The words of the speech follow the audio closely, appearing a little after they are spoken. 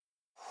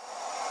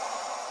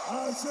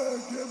I said,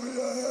 give me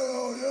a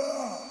hell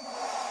yeah.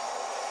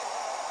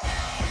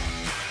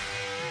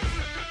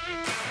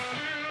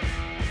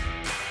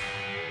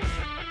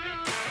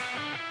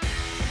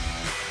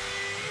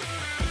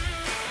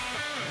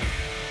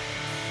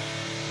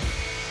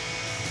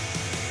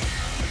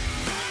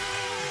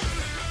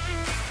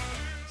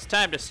 It's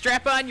time to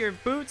strap on your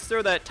boots,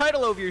 throw that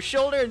title over your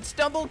shoulder, and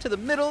stumble to the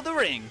middle of the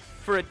ring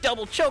for a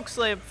double choke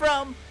slam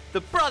from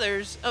the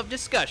Brothers of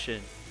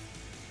Discussion.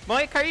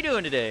 Mike, how are you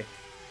doing today?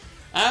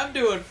 I'm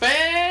doing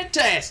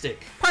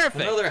fantastic.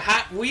 Perfect. Another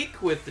hot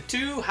week with the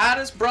two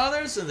hottest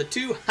brothers and the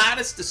two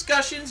hottest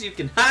discussions you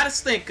can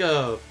hottest think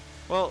of.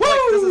 Well, Woo! Mike,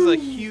 this is a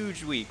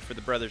huge week for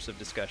the Brothers of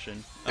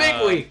Discussion.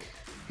 Big week.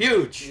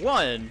 Huge.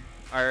 One,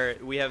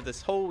 we have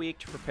this whole week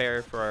to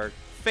prepare for our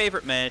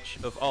favorite match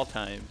of all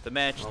time. The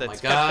match that's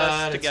kept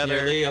us together.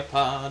 It's nearly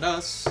upon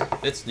us.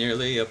 It's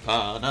nearly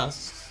upon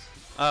us.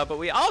 But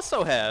we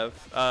also have,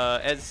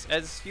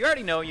 as you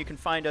already know, you can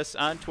find us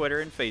on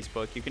Twitter and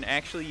Facebook. You can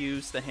actually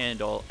use the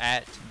handle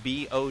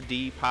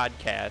 @BOD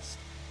Podcast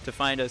to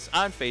find us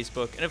on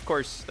Facebook. And, of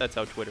course, that's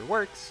how Twitter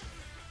works.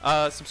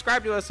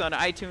 Subscribe to us on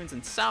iTunes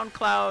and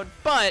SoundCloud.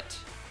 But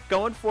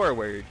going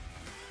forward,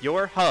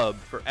 your hub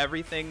for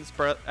everything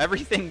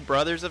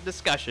Brothers of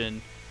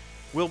Discussion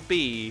will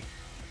be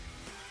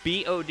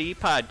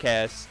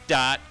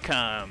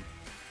BODpodcast.com.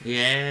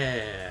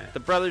 Yeah. The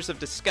Brothers of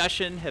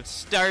Discussion have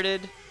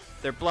started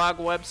their blog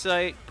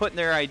website, putting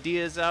their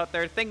ideas out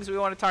there, things we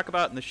want to talk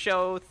about in the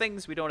show,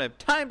 things we don't have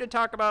time to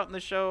talk about in the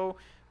show,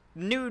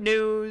 new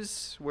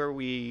news where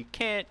we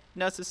can't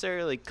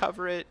necessarily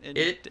cover it in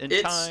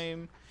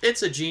time.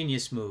 It's a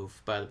genius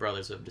move by the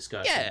Brothers of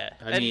Discussion. Yeah.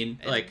 I mean,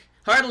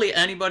 hardly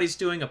anybody's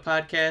doing a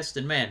podcast,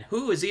 and man,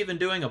 who is even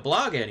doing a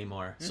blog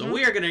anymore? So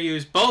we are going to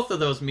use both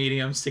of those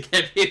mediums to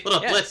get people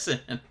to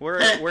listen.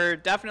 We're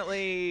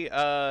definitely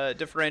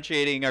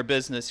differentiating our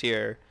business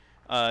here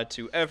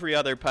to every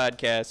other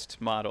podcast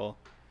model.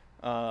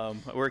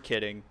 We're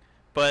kidding.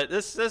 But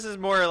this is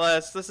more or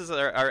less, this is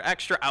our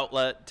extra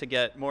outlet to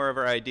get more of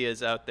our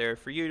ideas out there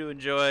for you to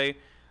enjoy.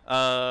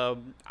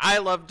 I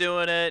love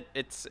doing it.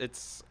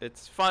 It's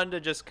fun to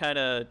just kind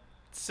of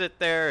sit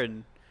there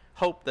and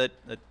hope that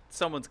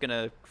someone's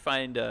gonna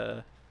find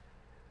a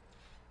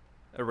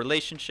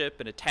relationship,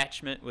 an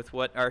attachment with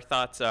what our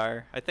thoughts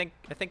are. I think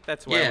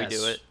that's why we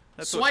do it.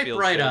 That's swipe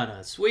right on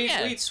us.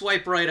 We'd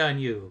swipe right on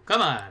you.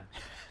 Come on.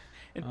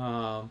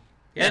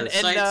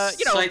 The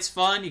site's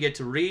fun. You get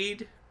to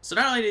read. So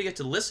not only do you get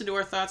to listen to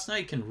our thoughts, now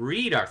you can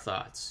read our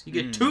thoughts. You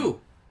get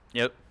two.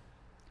 Yep.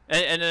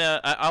 And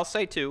I'll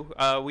say too,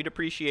 we'd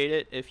appreciate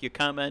it if you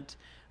comment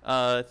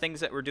things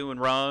that we're doing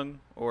wrong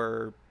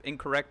or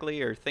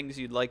incorrectly, or things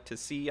you'd like to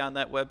see on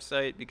that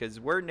website, because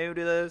we're new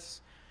to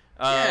this.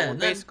 Then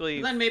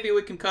maybe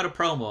we can cut a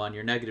promo on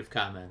your negative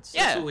comments.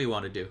 That's what we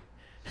want to do.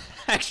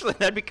 Actually,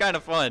 that'd be kind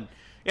of fun.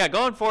 Yeah,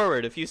 going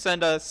forward, if you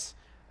send us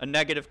a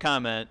negative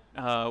comment,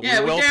 we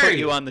will put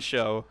you on the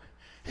show.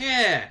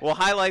 Yeah. We'll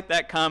highlight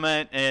that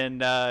comment,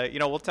 and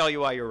we'll tell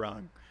you why you're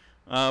wrong.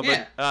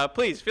 But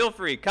please feel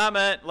free,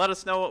 comment, let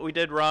us know what we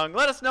did wrong,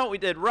 let us know what we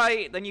did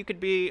right. Then you could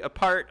be a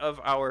part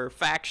of our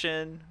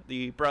faction,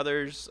 the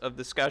Brothers of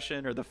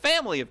Discussion, or the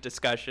Family of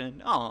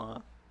Discussion. Aw,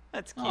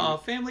 that's cute. Aw,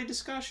 family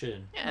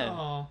discussion. Yeah.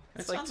 Aw,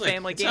 it's like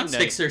family game night. It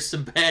sounds like there's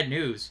some bad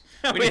news.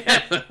 We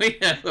have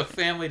a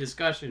family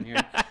discussion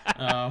here.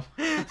 Go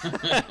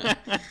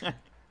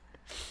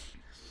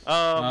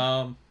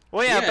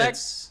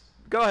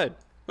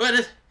ahead.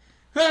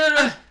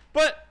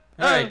 But all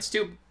right, it's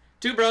two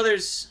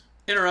brothers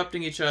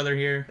interrupting each other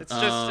here. It's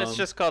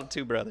just called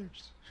Two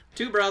Brothers.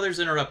 Two brothers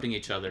interrupting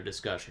each other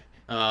discussion.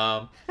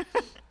 But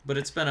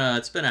it's been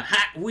a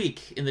hot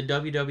week in the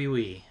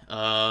WWE.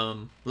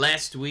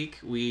 Last week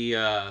we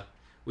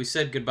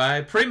said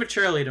goodbye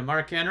prematurely to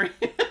Mark Henry.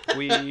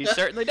 We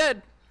certainly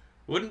did.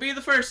 Wouldn't be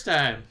the first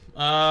time.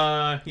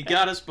 He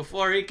got us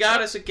before, he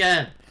got us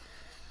again.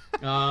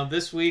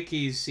 This week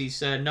he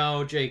said,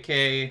 no,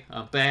 JK,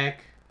 I'm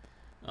back.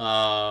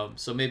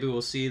 So maybe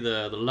we'll see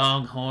the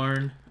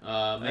Longhorn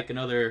make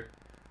another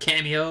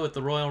cameo at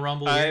the Royal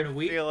Rumble here in a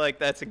week. I feel like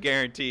that's a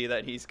guarantee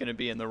that he's going to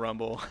be in the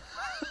Rumble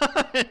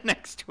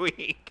next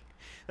week.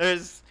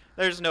 There's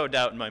no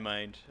doubt in my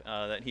mind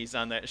that he's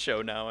on that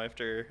show now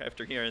after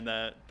hearing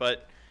that.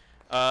 But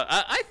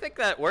I think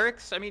that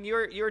works. I mean, you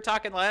were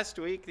talking last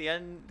week, the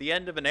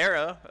end of an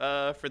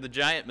era for the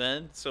Giant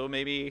Men. So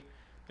maybe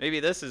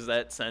this is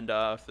that send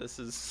off. This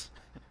is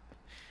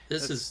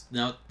it.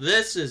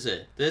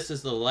 This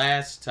is the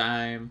last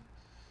time.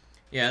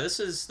 Yeah, this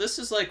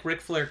is like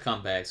Ric Flair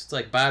comebacks. It's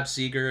like Bob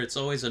Seger. It's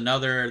always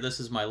another, this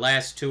is my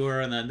last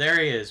tour, and then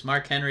there he is.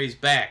 Mark Henry's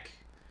back.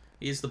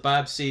 He's the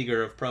Bob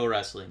Seger of pro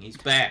wrestling. He's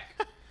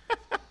back.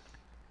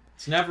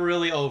 It's never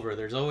really over.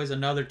 There's always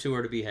another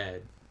tour to be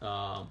had.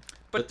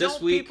 But this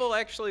don't week, people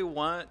actually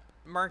want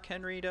Mark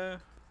Henry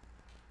to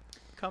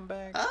come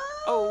back?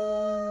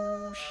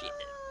 Oh shit!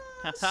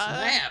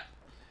 Snap.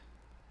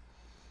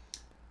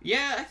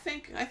 Yeah, I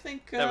think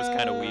that was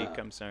kind of weak.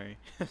 I'm sorry.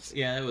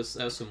 Yeah, that was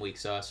some weak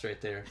sauce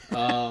right there.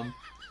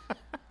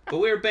 But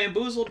we were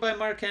bamboozled by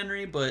Mark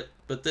Henry. But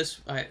this,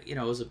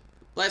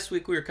 last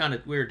week we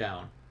were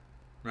down,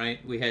 right?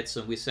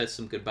 We said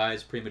some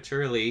goodbyes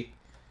prematurely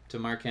to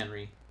Mark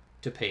Henry,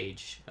 to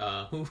Paige,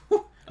 who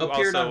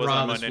appeared also on was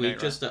Raw on this Monday week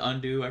Night Raw. just to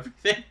undo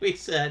everything we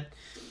said.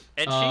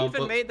 And she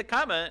even but- made the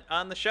comment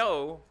on the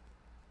show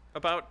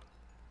about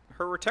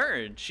her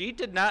return. She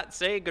did not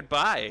say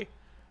goodbye.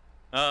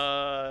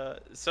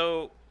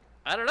 So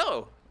I don't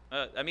know.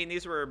 I mean,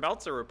 these were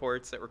Meltzer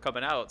reports that were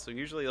coming out, so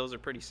usually those are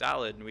pretty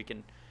solid, and we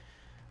can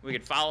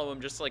follow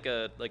him just like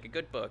a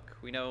good book.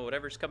 We know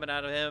whatever's coming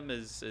out of him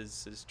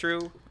is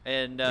true,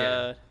 and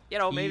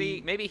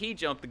maybe he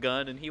jumped the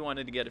gun and he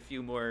wanted to get a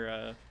few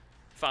more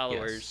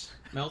followers.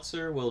 Yes.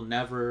 Meltzer will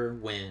never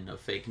win a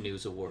fake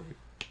news award.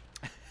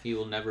 He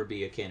will never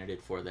be a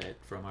candidate for that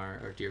from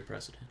our dear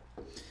president.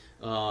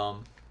 But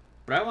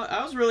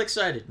I was really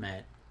excited,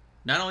 Matt.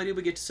 Not only did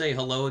we get to say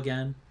hello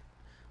again,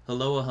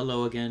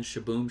 hello again,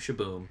 shaboom,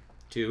 shaboom,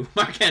 to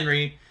Mark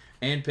Henry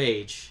and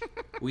Paige,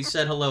 we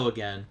said hello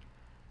again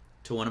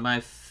to one of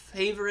my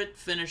favorite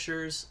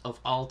finishers of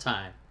all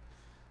time.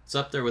 It's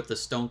up there with the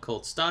Stone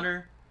Cold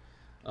Stunner,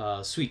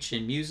 Sweet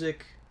Chin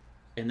Music,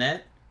 and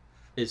that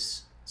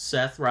is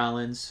Seth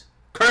Rollins'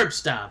 Curb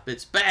Stomp.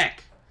 It's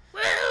back!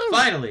 Woo!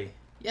 Finally!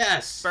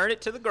 Yes! Burn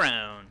it to the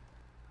ground.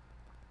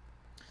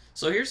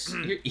 So yeah.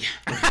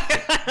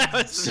 That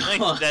was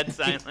nice dead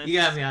silence. You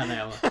got me on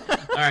that one.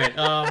 All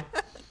right.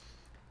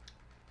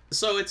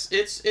 So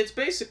it's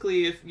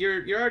basically, if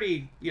you're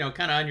already kind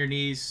of on your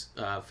knees,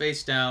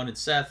 face down, and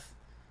Seth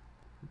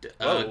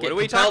Whoa, what are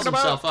we propels talking about?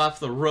 himself off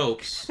the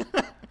ropes,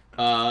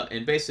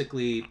 and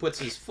basically puts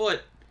his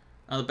foot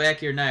on the back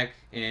of your neck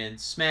and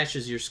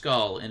smashes your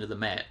skull into the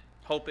mat.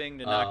 Hoping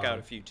to knock out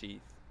a few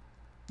teeth.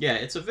 Yeah,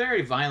 it's a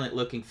very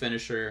violent-looking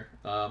finisher.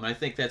 I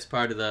think that's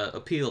part of the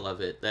appeal of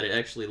it, that it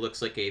actually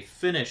looks like a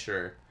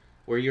finisher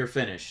where you're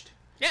finished.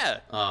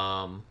 Yeah.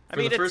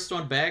 For the first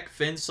one back,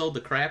 Finn sold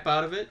the crap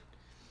out of it.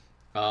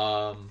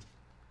 Why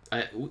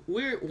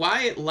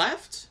it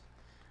left?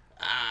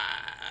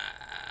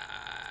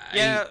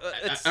 Yeah,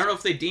 I don't know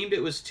if they deemed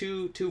it was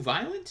too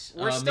violent.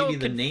 We're still maybe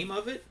the name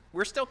of it.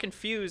 We're still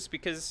confused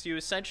because you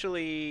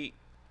essentially,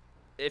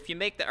 if you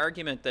make the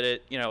argument that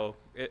it,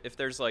 if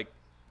there's like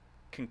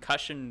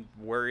concussion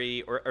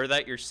worry or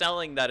that you're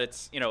selling that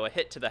it's, a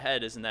hit to the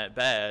head isn't that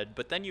bad,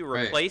 but then you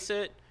replace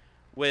it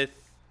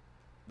with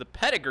the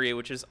pedigree,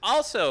 which is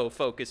also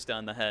focused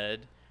on the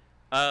head,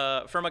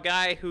 from a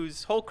guy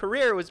whose whole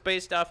career was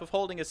based off of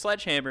holding a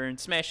sledgehammer and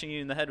smashing you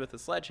in the head with a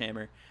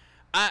sledgehammer.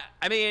 I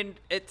mean,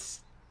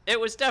 it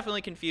was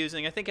definitely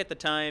confusing. I think at the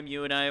time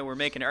you and I were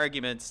making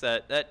arguments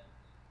that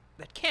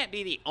can't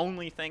be the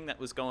only thing that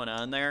was going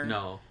on there.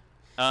 No.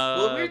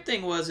 Well, the weird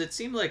thing was, it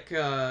seemed like,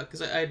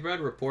 because I'd read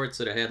reports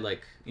that it had,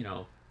 like,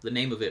 the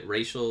name of it,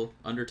 racial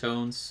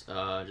undertones,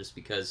 just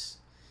because,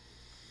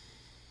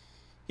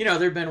 there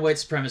have been white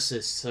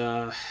supremacists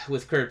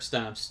with curb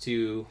stomps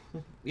to,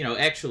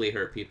 actually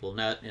hurt people,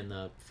 not in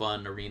the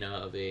fun arena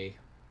of a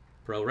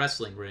pro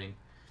wrestling ring.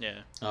 Yeah.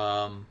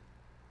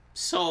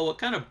 So it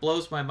kind of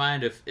blows my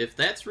mind if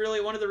that's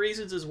really one of the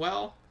reasons as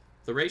well,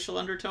 the racial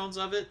undertones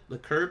of it, the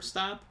curb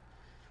stomp,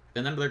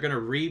 and then they're going to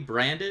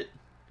rebrand it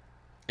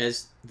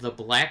as the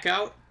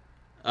Blackout.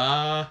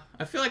 I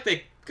feel like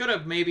they could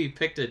have maybe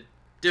picked a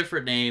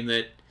different name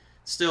that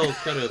still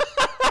could have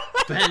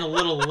been a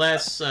little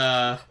less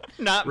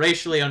not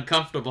racially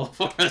uncomfortable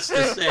for us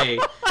to say.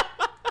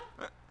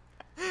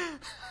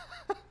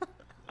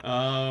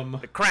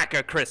 The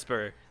Cracker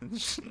Crisper.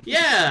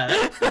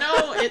 Yeah,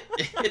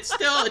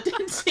 it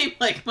didn't seem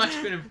like much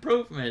of an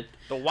improvement.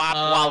 The Wop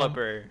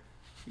Walloper.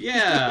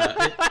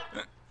 Yeah.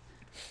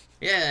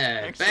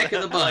 Yeah, Actually, Back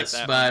of the I like Bus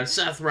that by one.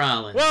 Seth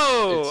Rollins.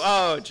 Whoa! It's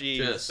Oh, jeez.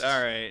 just-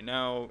 All right,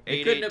 now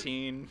It couldn't have-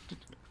 818.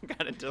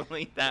 Gotta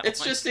delete that It's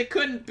one. just, it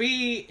couldn't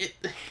be.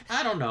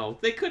 I don't know.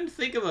 They couldn't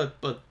think of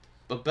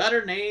a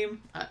better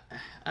name.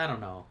 I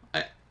don't know.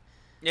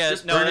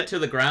 Just burn it to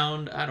the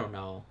ground. I don't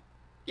know.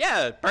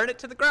 Yeah, burn it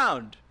to the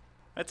ground.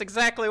 That's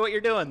exactly what you're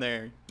doing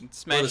there.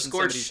 Smashing Or the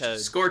somebody's head.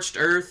 scorched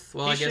earth.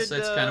 Well, He I guess should,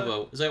 that's kind of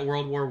a. Is that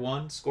World War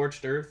I?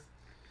 Scorched earth.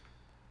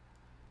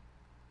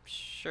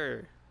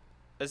 Sure.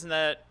 Isn't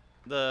that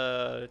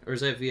the Or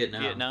is that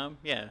Vietnam? Vietnam?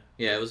 Yeah.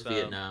 Yeah, it was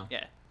Vietnam.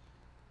 Yeah.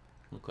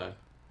 Okay.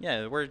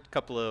 Yeah, we're a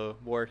couple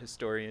of war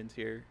historians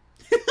here.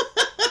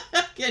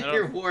 Get I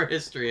your don't- war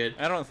history in.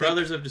 I don't think...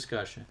 Brothers of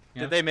discussion.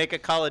 Yeah. Did they make a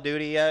Call of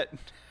Duty yet?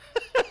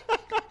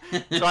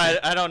 So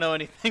I don't know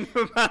anything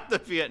about the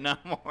Vietnam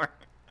War.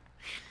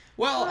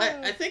 Well,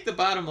 I think the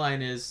bottom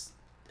line is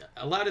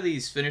a lot of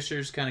these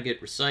finishers kind of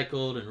get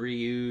recycled and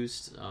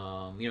reused.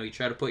 You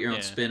try to put your own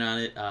Yeah. spin on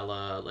it, a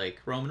la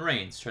like Roman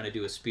Reigns trying to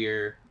do a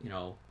spear.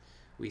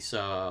 We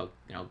saw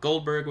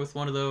Goldberg with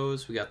one of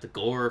those. We got the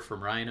gore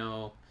from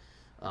Rhino.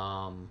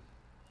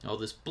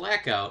 This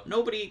Blackout.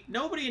 Nobody in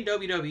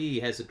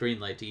WWE has a green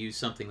light to use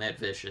something that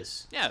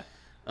vicious. Yeah.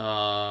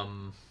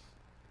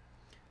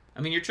 I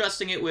mean, you're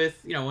trusting it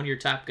with, one of your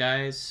top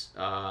guys.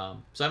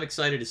 So I'm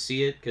excited to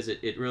see it because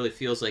it really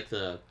feels like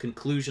the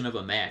conclusion of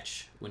a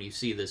match when you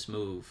see this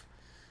move.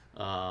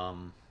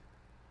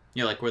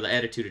 You know, like where the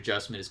attitude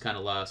adjustment is kind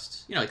of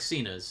lost. You know, like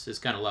Cena's has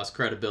kind of lost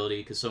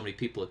credibility because so many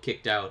people have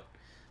kicked out.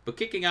 But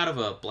kicking out of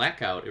a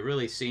blackout, it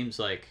really seems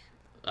like,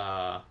 you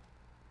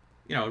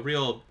know, a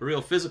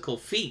real physical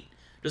feat.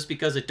 Just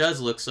because it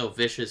does look so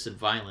vicious and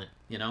violent,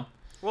 you know.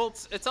 Well,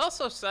 it's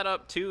also set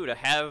up too to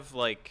have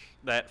like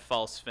that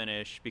false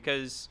finish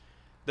because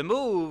the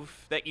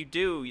move that you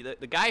do,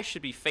 the guy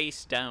should be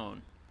face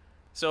down.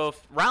 So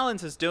if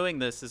Rollins is doing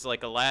this as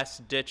like a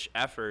last-ditch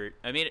effort,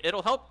 I mean,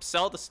 it'll help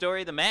sell the story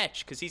of the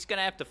match because he's going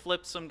to have to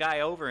flip some guy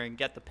over and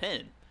get the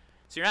pin.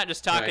 So you're not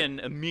just talking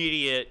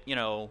immediate, you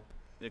know,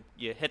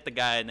 you hit the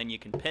guy and then you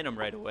can pin him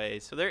right away.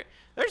 So there's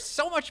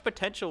so much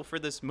potential for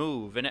this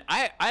move. And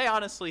I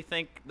honestly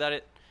think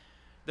that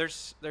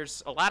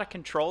there's a lot of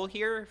control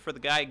here for the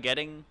guy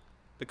getting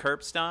the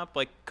curb stomp.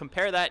 Like,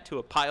 compare that to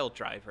a pile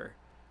driver.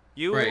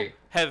 You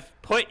have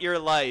put your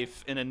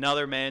life in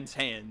another man's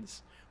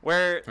hands.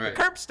 Where the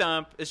curb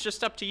stomp is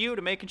just up to you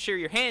to making sure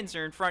your hands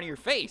are in front of your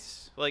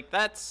face. Like,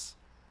 that's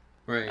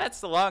the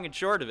long and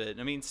short of it.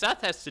 I mean,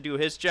 Seth has to do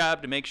his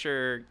job to make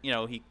sure, you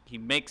know, he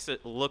makes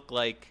it look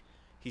like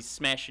he's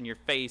smashing your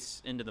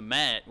face into the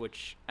mat,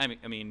 which, I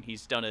mean,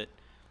 he's done it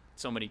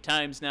so many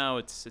times now.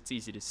 It's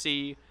easy to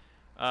see.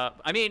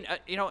 I mean,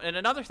 you know, and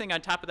another thing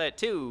on top of that,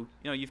 too,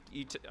 you know,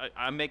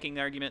 I'm making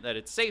the argument that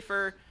it's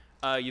safer.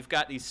 You've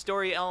got these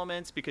story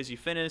elements because you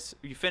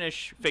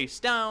finish face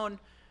down.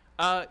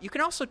 You can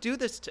also do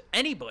this to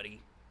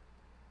anybody.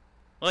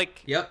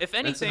 Like, if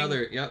anything, that's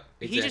another,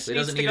 exactly. He just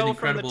needs to go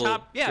from the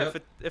top. Yeah,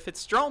 if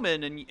it's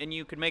Strowman, and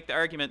you could make the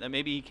argument that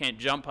maybe he can't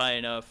jump high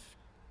enough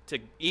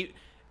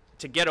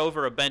to get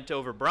over a bent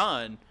over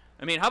Braun.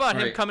 I mean, how about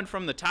him coming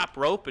from the top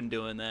rope and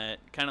doing that,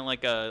 kind of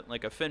like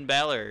a Finn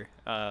Balor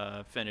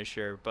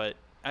finisher? But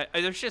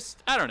there's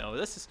just, I don't know.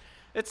 It's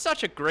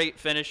such a great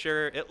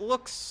finisher. It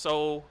looks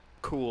so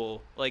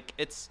cool. Like,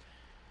 it's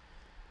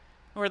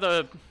where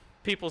the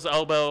people's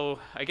elbow,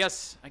 I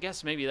guess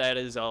maybe that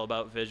is all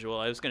about visual.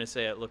 I was going to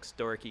say it looks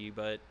dorky,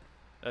 but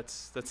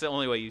that's the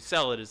only way you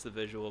sell it is the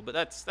visual. But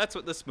that's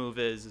what this move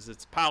is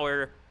it's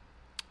power.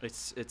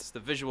 It's the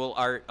visual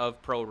art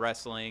of pro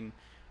wrestling,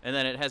 and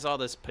then it has all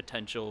this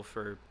potential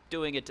for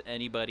doing it to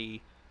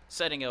anybody,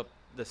 setting up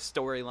the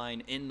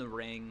storyline in the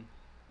ring.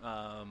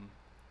 I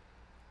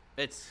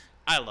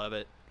love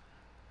it.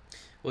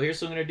 Well,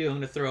 here's what I'm going to do. I'm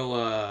going to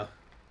throw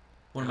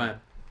one of my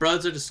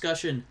brothers of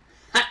discussion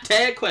hot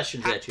tag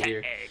questions at you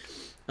here.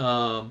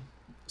 So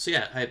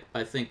yeah,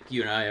 I think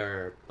you and I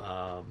are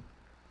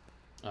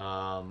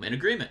in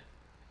agreement.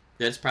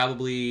 That's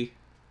probably,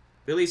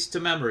 at least to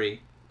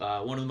memory,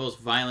 one of the most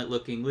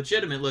violent-looking,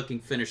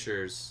 legitimate-looking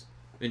finishers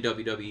in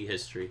WWE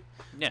history.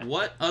 Yeah.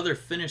 What other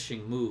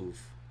finishing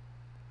move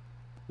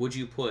would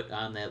you put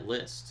on that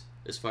list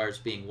as far as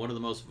being one of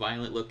the most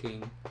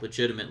violent-looking,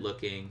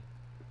 legitimate-looking,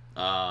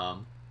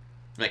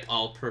 like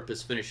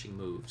all-purpose finishing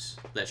moves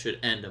that should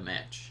end a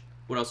match?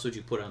 What else would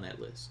you put on that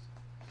list?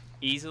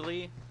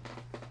 Easily,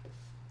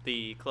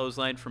 the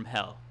clothesline from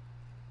hell.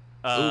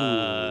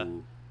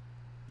 Ooh.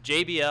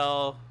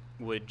 JBL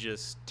would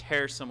just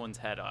tear someone's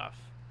head off.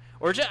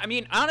 Or I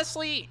mean,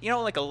 honestly, you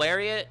know, like a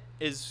lariat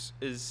is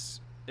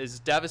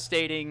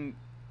devastating.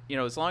 You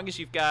know, as long as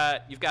you've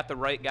got the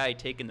right guy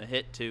taking the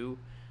hit too.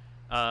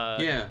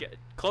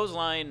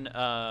 Clothesline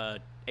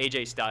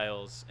AJ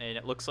Styles, and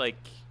it looks like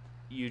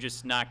you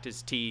just knocked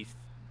his teeth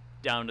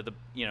down to the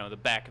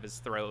back of his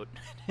throat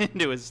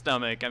into his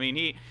stomach. I mean,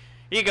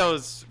 he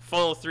goes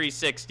full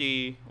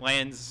 360,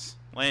 lands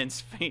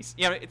face.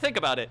 You know, think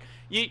about it.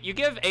 You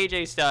give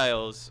AJ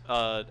Styles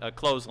a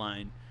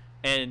clothesline,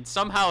 and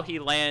somehow he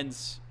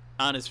lands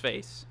on his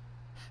face.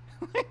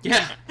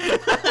 Yeah.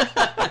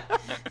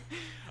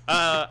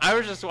 I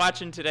was just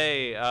watching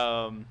today.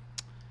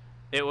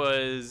 It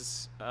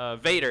was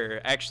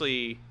Vader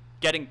actually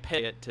getting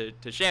picked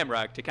to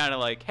Shamrock to kind of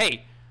like,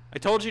 hey, I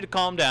told you to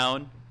calm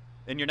down,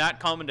 and you're not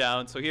calming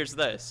down, so here's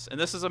this. And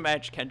this is a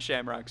match Ken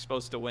Shamrock's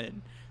supposed to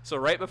win. So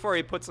right before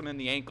he puts him in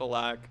the ankle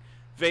lock,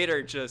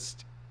 Vader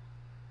just,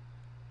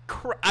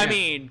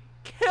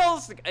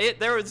 kills.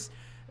 There was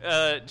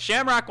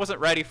Shamrock wasn't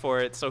ready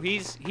for it, so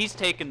he's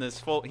taking this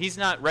full. He's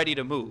not ready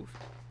to move.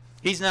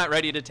 He's not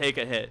ready to take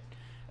a hit.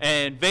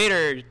 And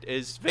Vader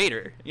is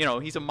Vader. You know,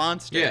 he's a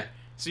monster. Yeah.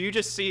 So you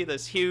just see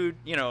this huge.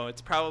 You know,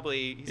 he's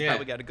probably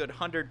got a good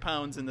 100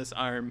 pounds in this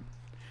arm.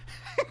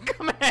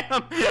 Coming at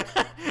him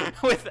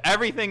with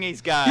everything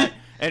he's got,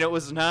 and it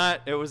was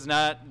not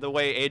the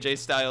way AJ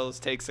Styles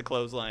takes a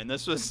clothesline.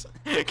 This was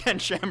Ken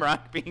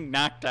Shamrock being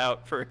knocked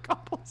out for a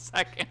couple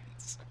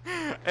seconds.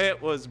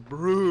 It was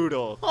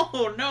brutal.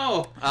 Oh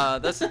no!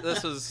 This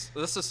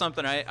is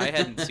something I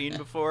hadn't seen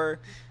before,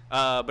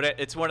 but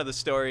it's one of the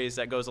stories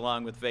that goes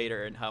along with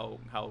Vader and how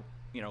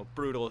you know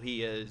brutal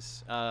he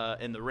is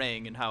in the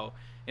ring, and how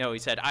you know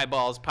he's had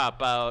eyeballs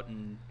pop out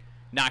and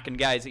knocking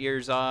guys'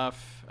 ears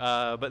off.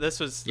 But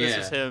this is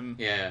him.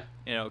 Yeah.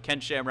 You know, Ken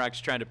Shamrock's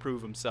trying to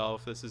prove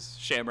himself. This is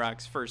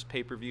Shamrock's first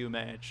pay-per-view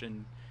match,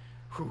 and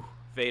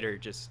Vader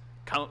just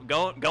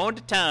going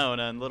to town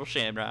on little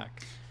Shamrock.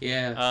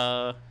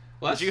 Yeah.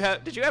 Well,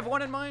 Did you have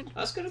one in mind?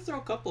 I was gonna throw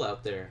a couple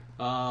out there,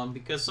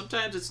 because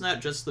sometimes it's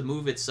not just the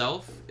move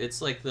itself;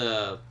 it's like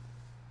the,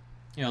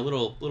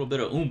 little bit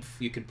of oomph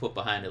you can put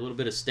behind it, a little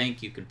bit of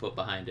stank you can put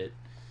behind it.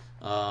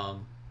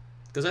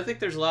 Because I think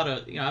there's a lot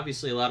of,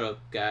 obviously a lot of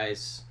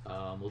guys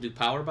will do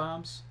power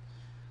bombs.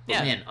 But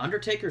Yeah. man,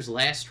 Undertaker's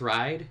last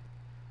ride,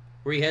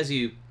 where he has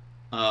you,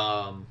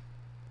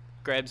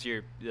 Grabs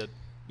your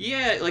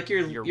yeah, like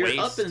you're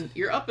up waist.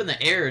 you're up in the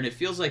air, and it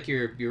feels like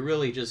you're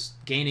really just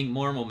gaining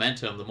more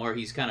momentum the more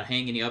he's kind of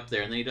hanging you up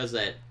there, and then he does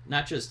that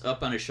not just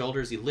up on his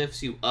shoulders, he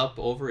lifts you up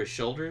over his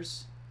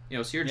shoulders. So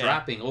you're Yeah.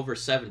 dropping over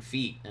 7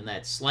 feet, and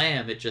that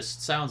slam, it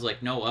just sounds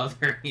like no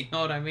other. You know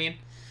what I mean?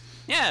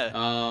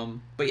 yeah.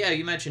 But yeah,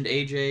 you mentioned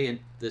AJ, and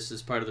this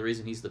is part of the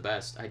reason he's the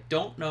best. I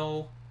don't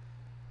know.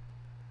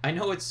 I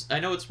know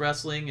it's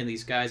wrestling, and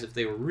these guys, if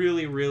they were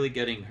really, really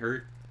getting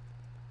hurt,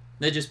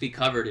 they'd just be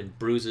covered in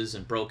bruises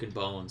and broken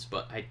bones.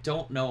 But I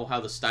don't know how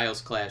the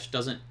Styles Clash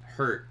doesn't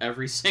hurt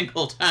every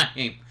single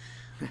time.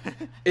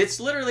 It's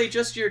literally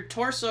just your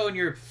torso and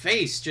your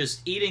face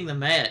just eating the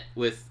mat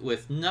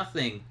with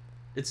nothing.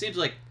 It seems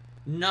like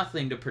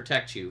nothing to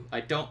protect you.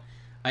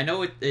 I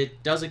know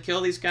it doesn't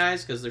kill these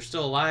guys because they're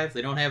still alive.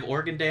 They don't have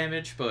organ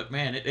damage, but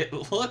man, it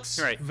looks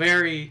Right.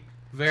 very,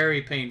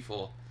 very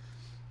painful.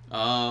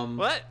 Well,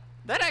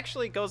 that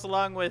actually goes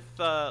along with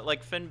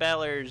like Finn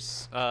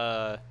Balor's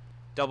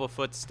double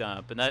foot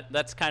stomp, and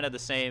that's kind of the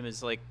same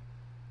as like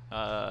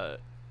I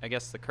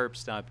guess the curb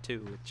stomp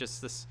too. It's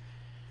just this.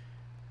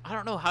 I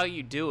don't know how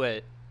you do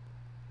it.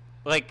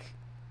 Like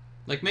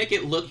make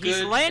it look good. he's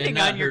and landing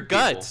not on your hurt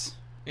people. guts.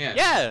 Yeah.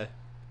 Yeah.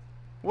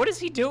 What does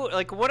he do?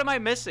 Like, what am I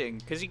missing?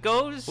 Because he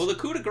goes. Well, the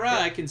coup de grace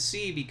I can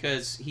see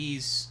because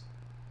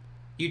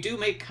you do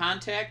make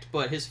contact,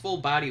 but his full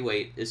body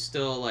weight is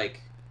still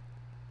like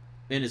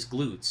in his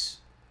glutes,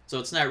 so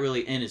it's not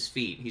really in his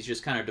feet. He's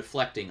just kind of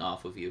deflecting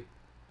off of you.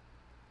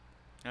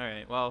 All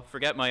right. Well,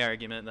 forget my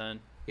argument then.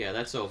 Yeah,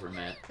 that's over,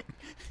 Matt.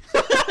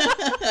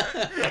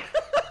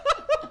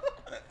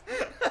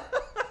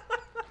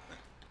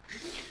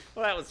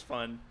 Well, that was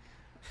fun.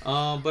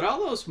 But all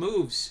those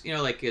moves,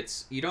 like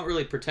you don't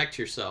really protect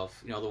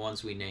yourself. The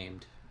ones we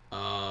named.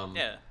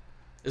 Yeah.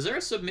 Is there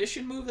a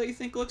submission move that you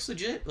think looks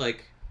legit?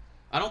 Like,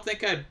 I don't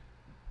think I'd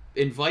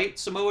invite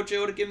Samoa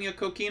Joe to give me a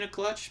coquina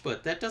clutch,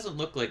 but that doesn't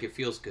look like it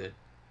feels good.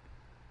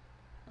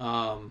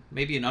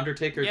 Maybe an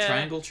Undertaker Yeah.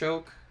 triangle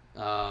choke.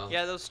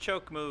 Yeah, those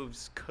choke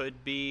moves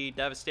could be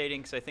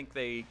devastating because I think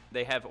they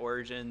have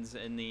origins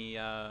in the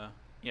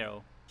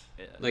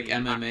like the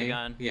MMA.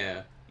 octagon.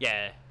 Yeah.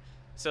 Yeah.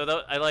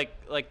 So I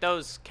like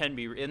those can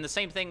be, and the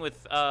same thing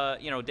with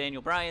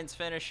Daniel Bryan's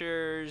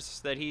finishers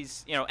that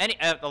he's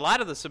a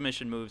lot of the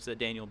submission moves that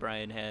Daniel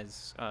Bryan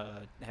has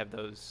have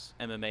those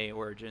MMA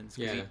origins.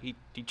 'Cause Yeah.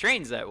 he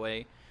trains that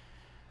way.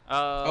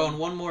 And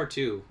one more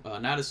too.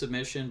 Not a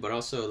submission, but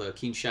also the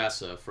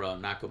Kinshasa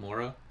from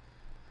Nakamura.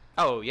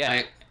 Oh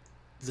yeah.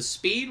 The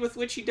speed with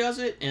which he does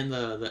it and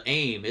the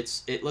aim,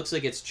 it looks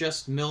like it's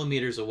just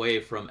millimeters away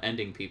from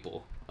ending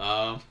people.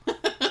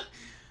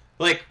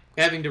 Like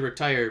having to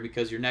retire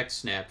because your neck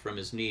snapped from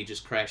his knee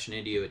just crashing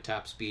into you at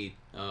top speed.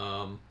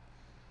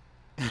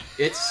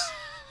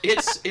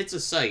 It's a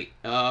sight,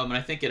 and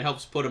I think it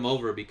helps put him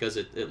over because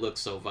it looks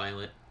so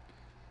violent.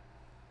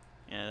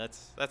 Yeah,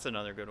 that's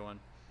another good one.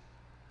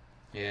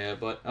 Yeah,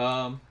 but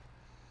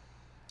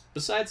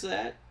besides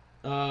that,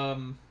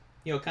 kind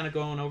of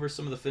going over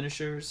some of the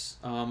finishers.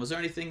 Was there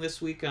anything this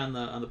week on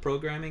the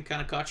programming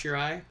kind of caught your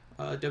eye,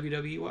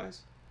 WWE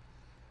wise?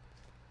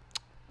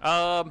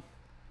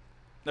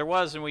 There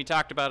was, and we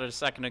talked about it a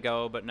second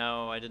ago, but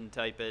no, I didn't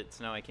type it,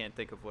 so now I can't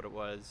think of what it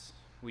was.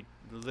 We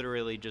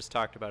literally just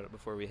talked about it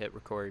before we hit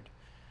record.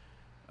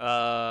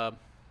 But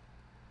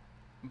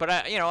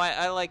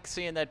I like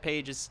seeing that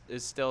Paige is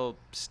still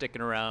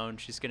sticking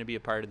around. She's going to be a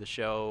part of the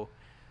show.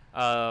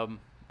 But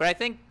I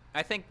think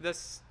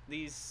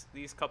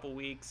these couple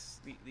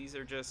weeks, these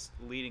are just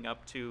leading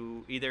up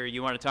to either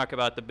you want to talk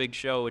about the big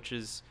show, which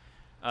is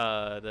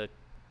the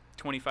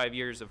 25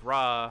 years of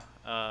Raw,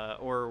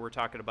 or we're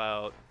talking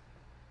about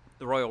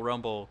the Royal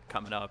Rumble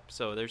coming up.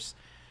 So there's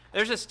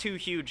just two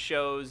huge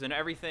shows, and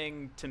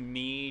everything to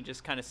me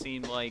just kind of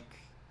seemed like,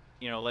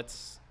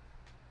 let's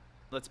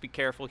be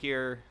careful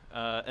here.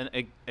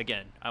 And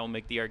again, I will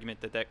make the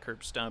argument that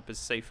curb stomp is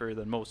safer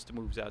than most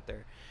moves out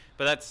there.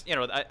 But that's,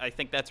 I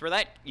think that's where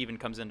that even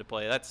comes into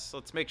play. Let's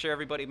make sure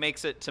everybody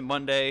makes it to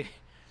Monday.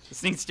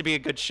 This needs to be a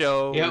good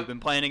show. Yep. We've been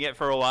planning it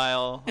for a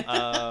while.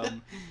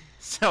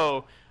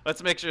 So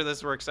let's make sure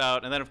this works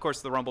out. And then, of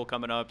course, the Rumble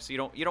coming up. So you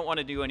don't want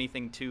to do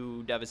anything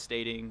too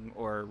devastating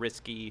or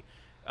risky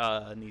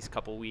in these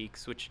couple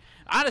weeks, which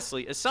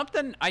honestly is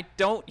something I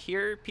don't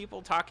hear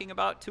people talking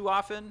about too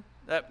often.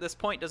 That this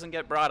point doesn't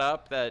get brought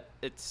up, that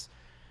it's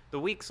the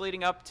weeks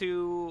leading up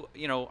to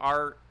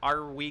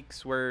our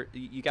weeks where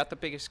you got the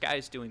biggest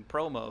guys doing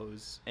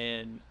promos,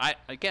 and I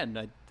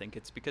think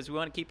it's because we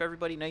want to keep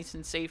everybody nice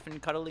and safe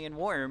and cuddly and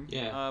warm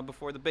Yeah.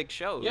 before the big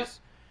shows. Yep.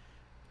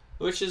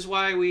 Which is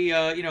why we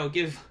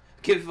give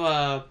give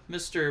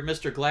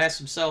Mr. Glass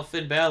himself,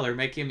 Finn Balor,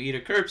 make him eat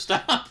a curb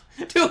stomp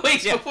 2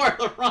 weeks before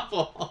the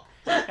Rumble.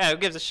 Yeah, who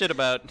gives a shit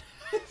about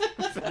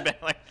Finn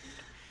Balor?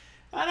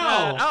 I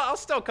know. I'll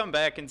still come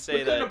back and say we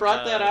that. couldn't have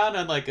brought that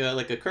on like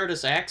a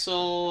Curtis Axel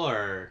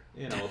or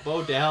a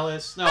Bo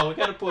Dallas. No, we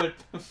got to put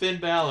Finn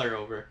Balor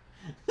over.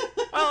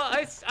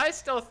 Well, I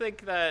still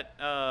think that.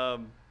 I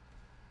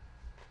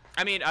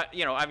mean,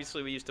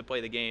 obviously we used to play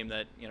the game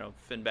that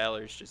Finn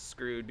Balor's just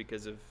screwed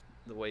because of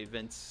the way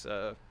Vince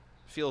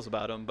feels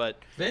about him. But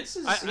Vince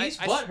he's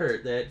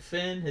butthurt that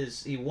Finn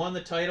he won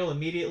the title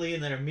immediately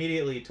and then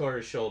immediately tore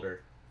his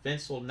shoulder.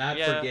 Vince will not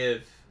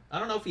forgive. I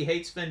don't know if he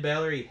hates Finn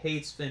Balor. He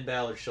hates Finn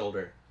Balor's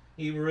shoulder.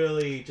 He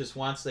really just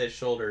wants that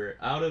shoulder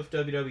out of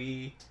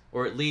WWE,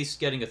 or at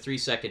least getting a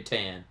 3-second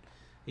tan.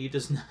 He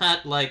does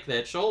not like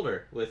that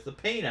shoulder with the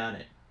paint on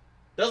it.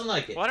 Doesn't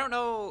like it. Well,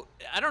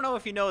 I don't know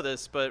if you know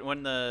this, but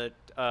when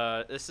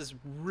this is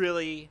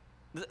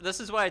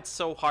why it's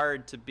so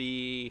hard to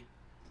be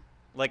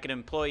like an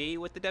employee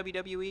with the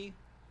WWE.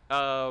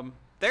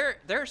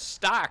 Their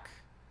stock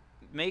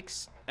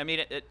makes. I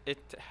mean,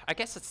 I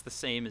guess it's the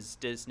same as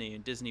Disney,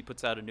 and Disney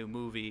puts out a new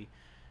movie,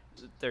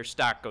 their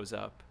stock goes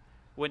up.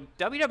 When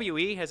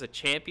WWE has a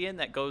champion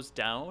that goes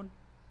down,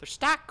 their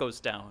stock goes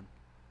down,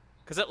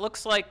 because it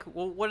looks like,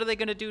 well, what are they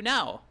going to do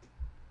now?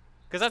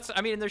 Because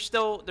they're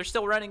still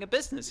running a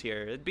business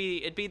here. It'd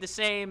be the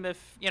same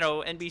if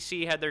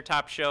NBC had their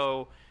top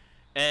show,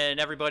 and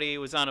everybody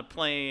was on a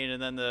plane,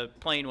 and then the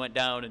plane went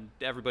down and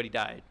everybody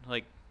died.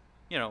 Like,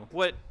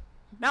 what?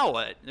 Now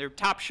what? Their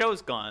top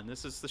show's gone.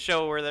 This is the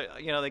show where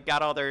they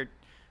got all their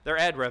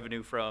ad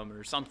revenue from,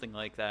 or something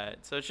like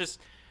that. So it's just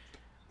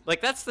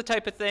like, that's the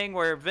type of thing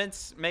where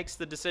Vince makes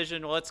the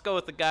decision, well, let's go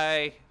with the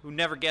guy who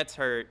never gets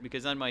hurt,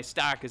 because then my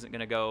stock isn't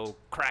going to go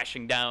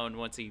crashing down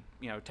once he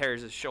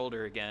tears his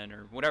shoulder again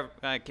or whatever.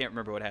 I can't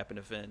remember what happened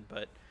to Finn,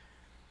 but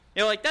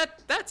like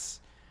that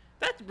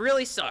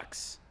really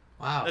sucks.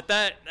 Wow.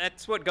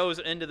 That's what goes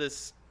into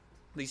these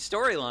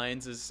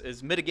storylines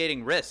is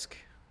mitigating risk.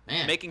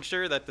 Man. Making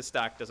sure that the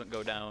stock doesn't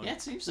go down. Yeah,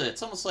 it seems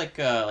it's almost like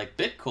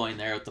Bitcoin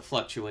there with the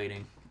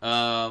fluctuating.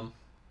 Well,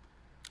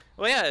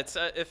 yeah, it's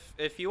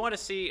if you want to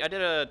see, I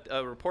did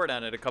a report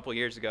on it a couple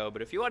years ago,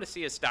 but if you want to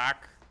see a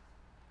stock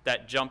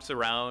that jumps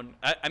around,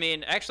 I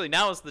mean, actually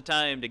now is the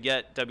time to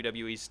get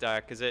WWE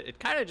stock, because it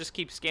kind of just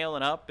keeps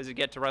scaling up as you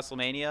get to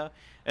WrestleMania,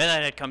 and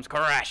then it comes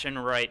crashing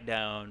right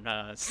down,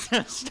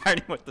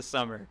 starting with the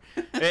summer.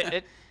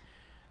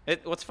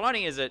 What's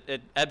funny is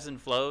it ebbs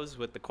and flows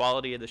with the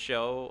quality of the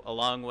show,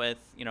 along with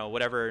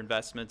whatever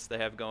investments they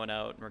have going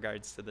out in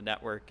regards to the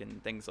network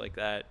and things like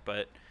that.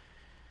 But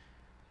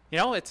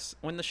it's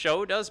when the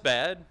show does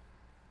bad,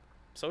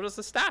 so does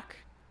the stock.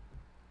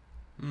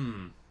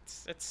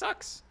 It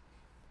sucks.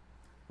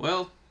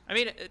 Well, I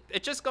mean,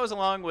 it just goes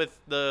along with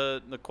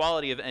the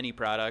quality of any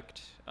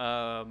product.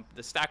 The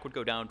stock would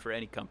go down for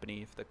any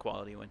company if the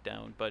quality went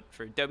down, but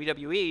for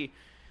WWE,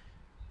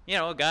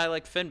 a guy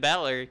like Finn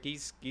Balor,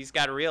 he's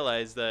got to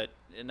realize that,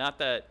 not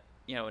that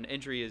an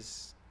injury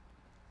is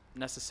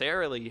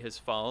necessarily his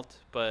fault,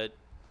 but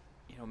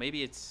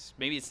maybe it's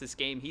this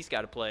game he's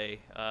got to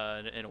play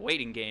in a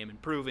waiting game and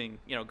proving,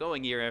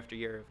 going year after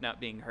year of not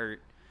being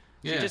hurt.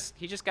 Yeah.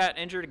 He just got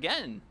injured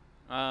again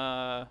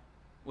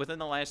within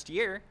the last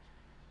year.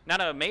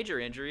 Not a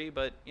major injury,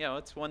 but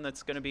it's one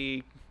that's going to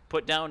be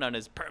put down on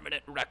his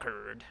permanent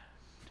record.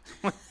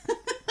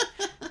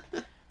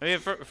 I mean,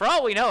 for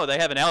all we know, they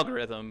have an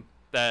algorithm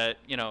that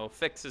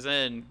fixes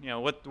in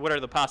what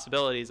are the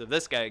possibilities of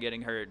this guy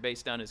getting hurt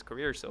based on his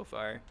career so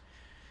far.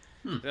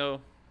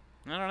 So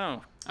I don't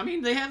know. I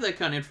mean, they have that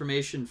kind of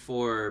information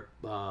for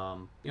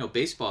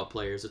baseball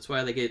players. That's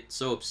why they get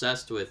so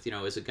obsessed with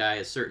is a guy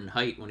a certain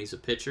height when he's a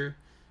pitcher,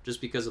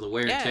 just because of the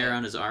wear and tear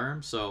on his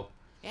arm. So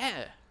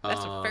yeah,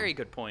 that's a very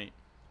good point.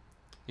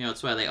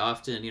 That's why they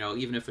often,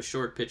 even if a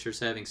short pitcher's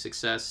having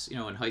success,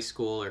 in high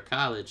school or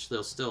college,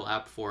 they'll still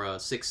opt for a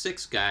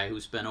 6'6" guy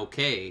who's been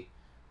okay,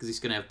 because he's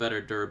going to have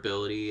better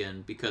durability,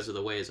 and because of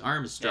the way his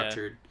arm is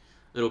structured,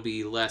 it'll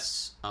be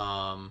less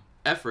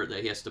effort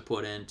that he has to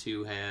put in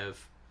to have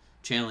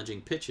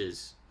challenging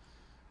pitches.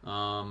 They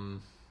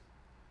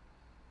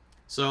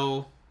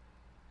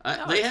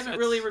haven't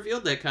really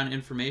revealed that kind of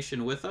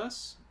information with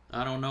us.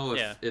 I don't know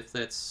if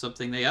that's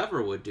something they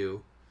ever would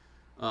do.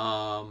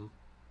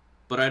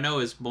 But I know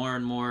as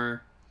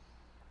WWE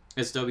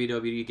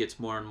gets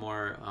more and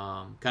more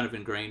kind of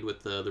ingrained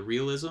with the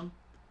realism,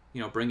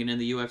 bringing in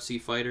the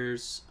UFC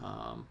fighters,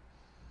 I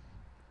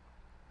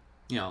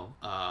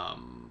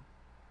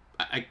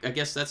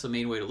guess that's the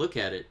main way to look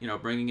at it.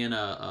 Bringing in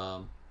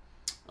a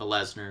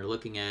Lesnar,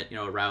 looking at a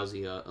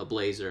Rousey, a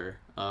Blazer.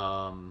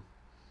 I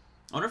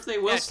wonder if they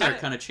will start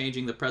kind of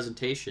changing the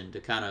presentation to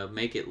kind of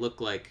make it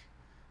look like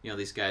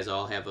these guys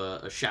all have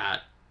a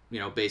shot,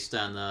 based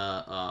on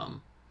the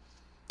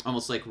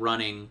almost like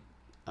running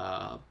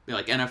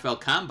like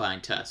NFL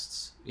combine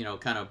tests,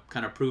 kind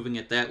of proving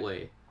it that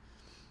way.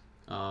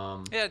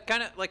 Yeah,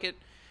 kind of like it.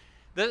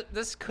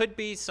 This could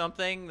be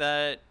something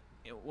that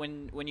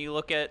when you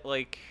look at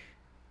like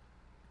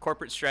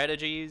corporate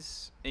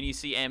strategies, and you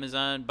see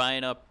Amazon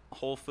buying up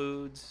Whole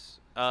Foods,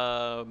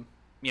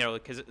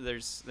 because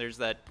there's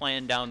that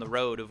plan down the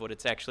road of what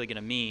it's actually going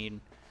to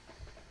mean.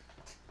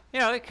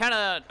 It kind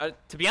of,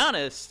 to be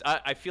honest,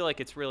 I feel like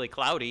it's really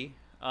cloudy.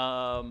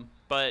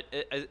 But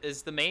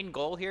is the main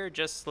goal here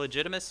just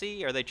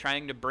legitimacy? Are they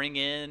trying to bring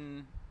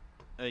in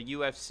a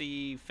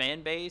UFC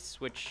fan base?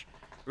 Which,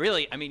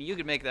 really, I mean, you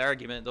could make the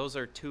argument those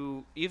are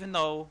two. Even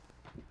though,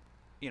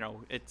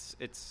 it's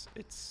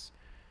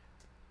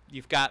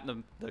you've got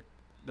the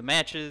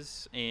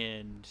matches,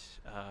 and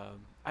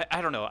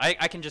I don't know.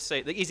 I can just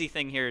say the easy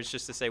thing here is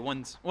just to say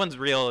one's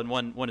real and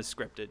one is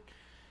scripted.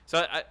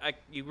 So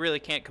you really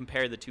can't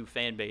compare the two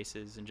fan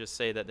bases and just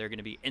say that they're going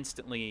to be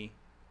instantly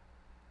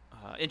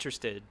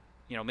interested.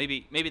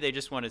 Maybe they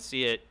just want to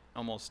see it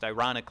almost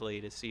ironically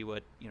to see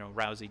what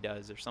Rousey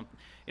does or something.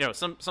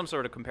 Some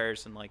sort of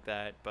comparison like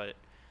that. But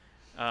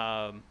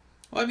well,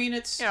 I mean,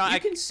 it's I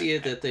can see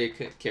it that they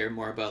care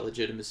more about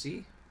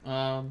legitimacy.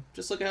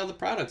 Just look at how the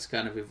product's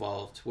kind of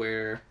evolved,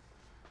 where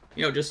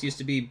just used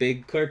to be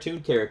big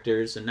cartoon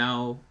characters, and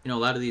now a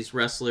lot of these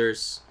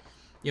wrestlers,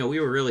 we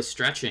were really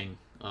stretching.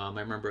 I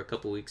remember a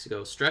couple weeks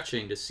ago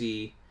stretching to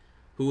see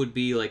who would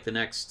be like the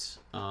next,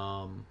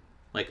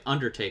 like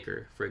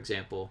Undertaker, for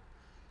example.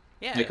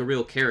 Yeah. Like a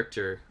real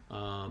character.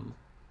 I'm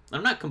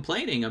not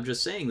complaining. I'm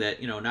just saying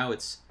that, now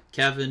it's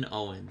Kevin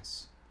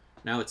Owens.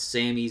 Now it's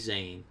Sami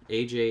Zayn,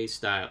 AJ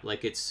Styles.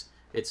 Like it's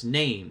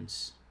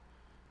names.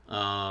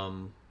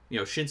 Shinsuke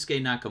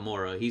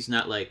Nakamura. He's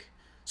not like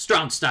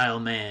Strong Style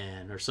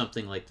Man or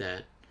something like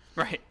that.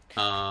 Right.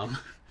 The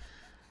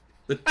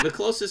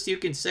closest you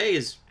can say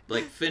is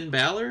like Finn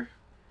Balor,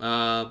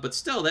 but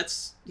still,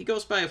 he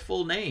goes by a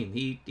full name.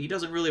 He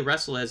doesn't really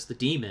wrestle as the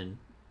Demon.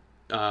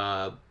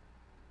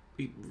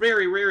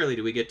 Very rarely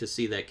do we get to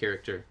see that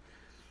character.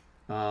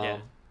 Yeah.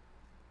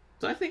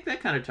 So I think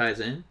that kind of ties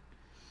in.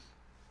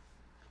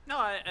 No,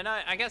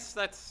 I guess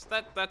that's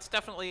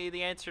definitely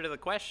the answer to the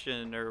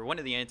question, or one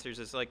of the answers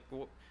is like,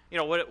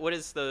 what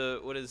is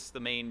the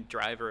main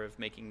driver of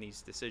making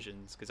these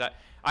decisions? Because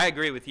I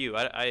agree with you.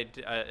 I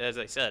as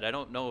I said, I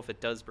don't know if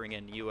it does bring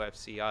in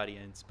UFC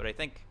audience, but I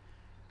think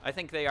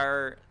they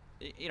are.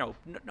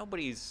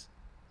 Nobody's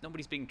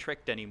being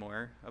tricked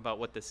anymore about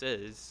what this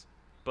is.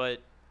 But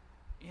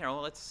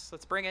let's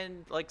bring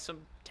in like some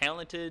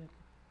talented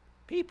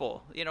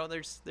people.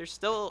 There's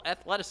still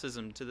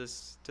athleticism to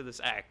this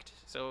act.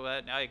 So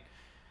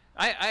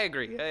I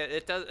agree.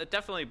 It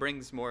definitely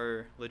brings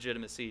more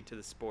legitimacy to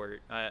the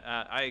sport.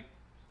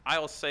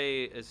 I'll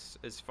say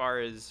as far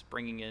as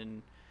bringing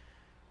in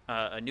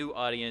a new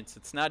audience,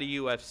 it's not a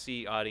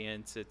UFC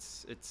audience.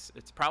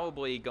 It's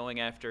probably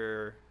going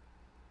after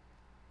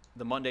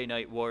the Monday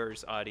Night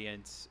Wars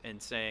audience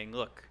and saying,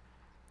 look,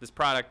 this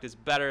product is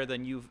better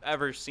than you've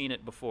ever seen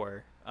it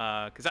before.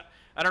 Because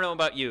I don't know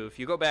about you. If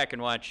you go back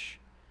and watch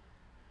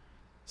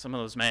some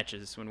of those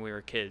matches when we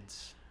were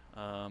kids,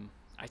 I've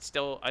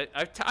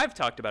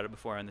talked about it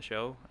before on the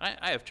show.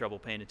 I have trouble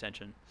paying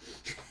attention.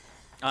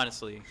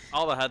 Honestly,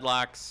 all the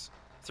headlocks,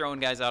 throwing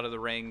guys out of the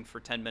ring for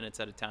 10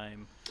 minutes at a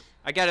time.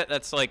 I get it.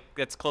 That's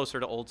closer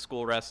to old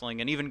school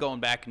wrestling, and even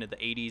going back into the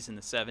 80s and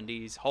the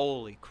 70s.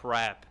 Holy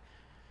crap!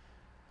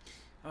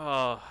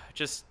 Oh,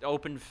 just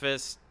open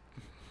fist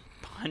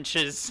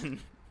punches and.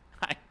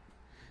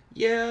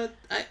 Yeah,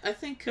 I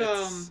think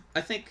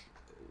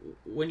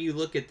when you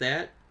look at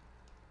that,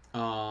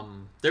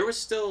 there was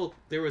still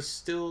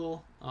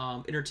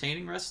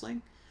entertaining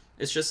wrestling.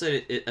 It's just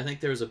that I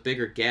think there was a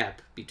bigger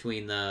gap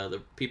between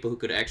the people who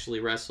could actually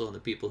wrestle and the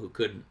people who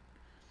couldn't.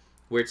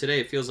 Where today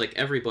it feels like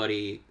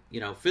everybody,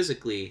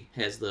 physically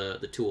has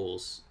the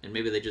tools, and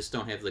maybe they just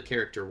don't have the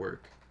character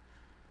work.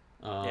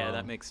 Yeah,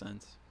 that makes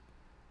sense.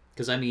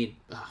 Because I mean,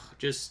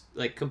 just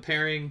like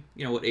comparing,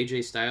 what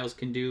AJ Styles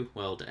can do,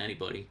 well, to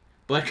anybody,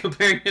 but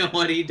comparing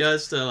what he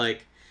does to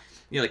like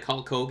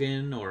Hulk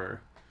Hogan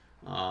or,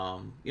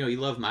 you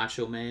love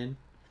Macho Man.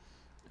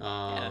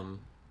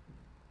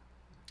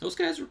 Those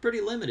guys were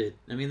pretty limited.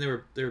 I mean, they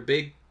were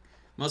big,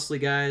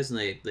 muscly guys, and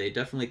they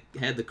definitely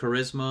had the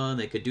charisma, and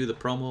they could do the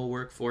promo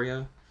work for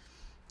you.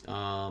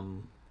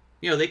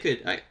 They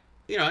could.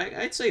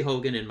 I'd say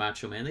Hogan and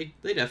Macho Man.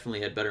 They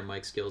definitely had better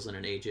mic skills than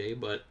an AJ,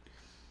 but.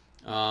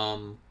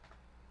 When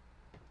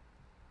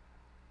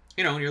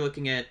you're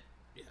looking at,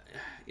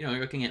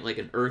 like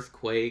an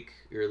Earthquake,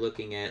 you're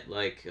looking at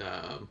like,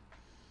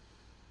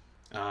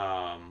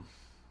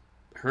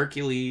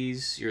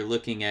 Hercules, you're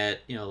looking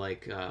at,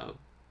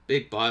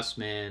 Big Boss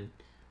Man.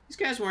 These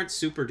guys weren't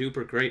super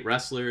duper great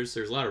wrestlers.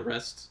 There's a lot of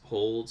rest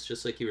holds,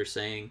 just like you were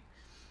saying.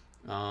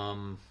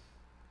 I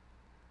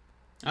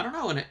don't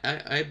know, and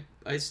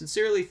I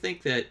sincerely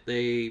think that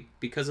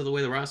because of the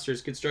way the roster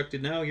is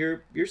constructed now,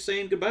 you're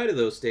saying goodbye to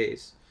those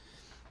days.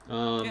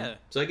 So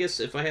I guess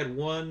if I had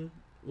one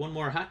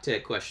more hot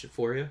tag question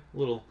for you, a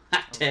little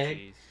hot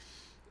tag.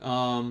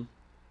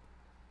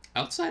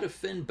 Outside of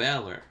Finn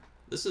Balor,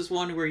 this is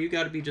one where you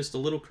got to be just a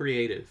little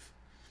creative.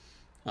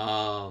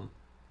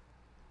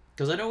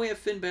 Because I know we have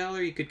Finn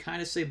Balor, you could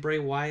kind of say Bray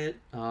Wyatt.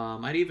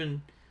 I'd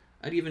even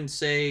I'd even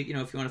say, if you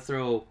want to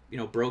throw,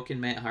 broken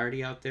Matt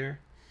Hardy out there.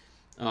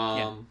 Is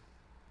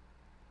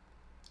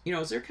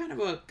there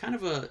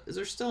is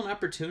there still an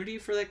opportunity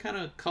for that kind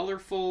of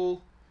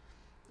colorful,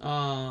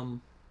 I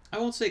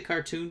won't say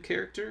cartoon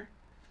character,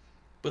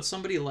 but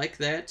somebody like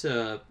that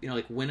to,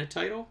 like win a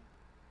title?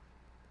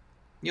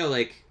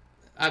 Like,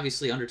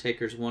 obviously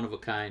Undertaker's one of a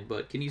kind,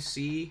 but can you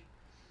see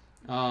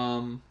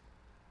one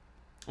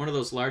of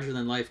those larger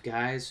than life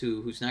guys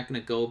who's not going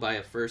to go by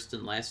a first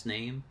and last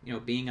name,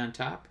 being on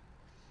top?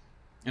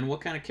 And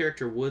what kind of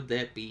character would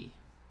that be?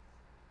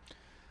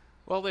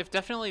 Well, they've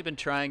definitely been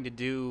trying to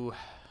do.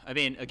 I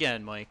mean,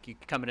 again, Mike, you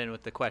coming in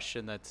with the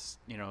question that's,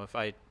 if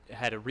I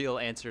had a real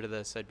answer to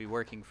this, I'd be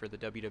working for the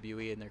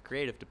WWE in their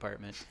creative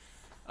department.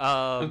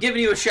 I'm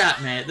giving you a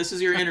shot, man. This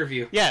is your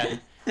interview. Yeah.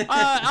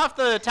 Off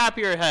the top of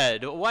your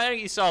head, why don't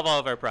you solve all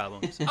of our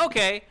problems?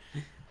 Okay.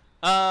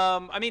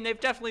 I mean, they've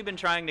definitely been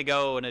trying to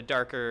go in a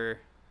darker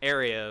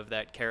area of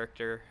that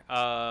character.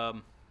 I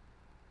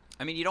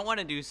mean, you don't want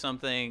to do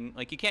something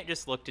like, you can't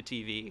just look to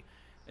TV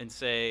and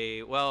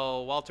say,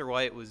 well, Walter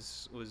White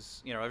was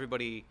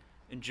everybody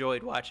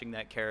enjoyed watching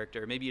that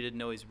character. Maybe you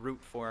didn't always root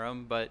for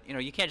him, but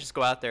you can't just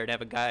go out there and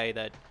have a guy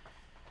that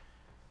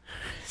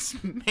is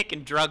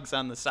making drugs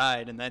on the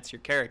side and that's your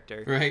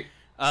character. Right.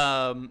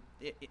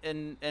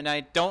 And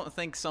I don't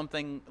think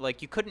something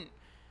like you couldn't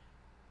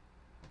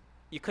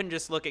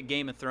just look at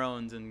Game of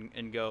Thrones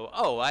and go,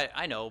 oh,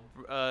 I know,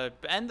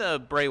 and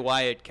the Bray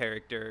Wyatt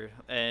character,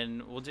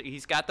 and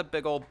he's got the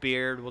big old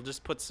beard. We'll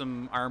just put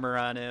some armor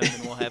on him,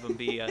 and we'll have him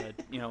be a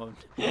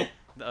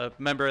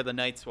member of the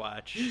Night's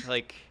Watch.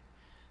 Like,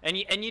 and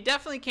you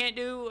definitely can't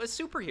do a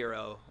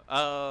superhero.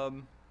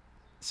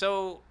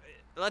 So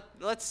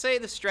let's say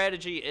the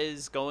strategy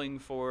is going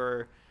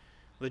for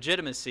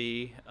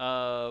legitimacy.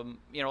 A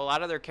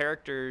lot of their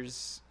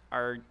characters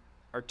are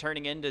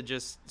turning into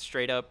just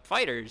straight up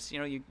fighters.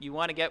 You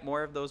want to get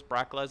more of those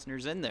Brock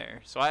Lesnar's in there.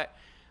 So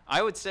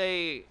I would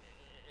say,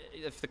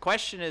 if the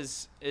question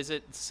is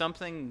it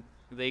something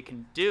they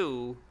can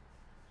do,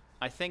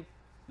 I think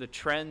the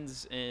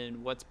trends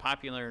in what's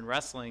popular in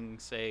wrestling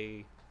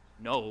say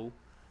no.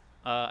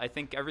 I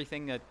think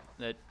everything that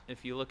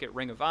if you look at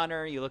Ring of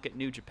Honor, you look at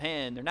New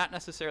Japan, they're not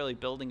necessarily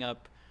building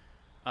up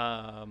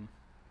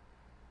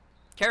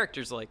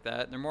characters like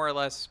that. They're more or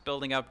less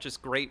building up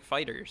just great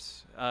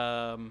fighters.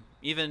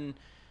 Even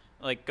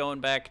like going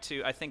back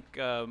to, I think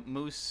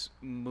Moose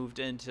moved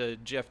into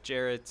Jeff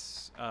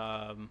Jarrett's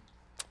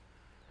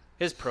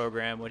his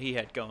program, what he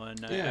had going.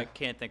 Yeah. I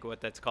can't think of what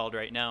that's called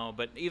right now,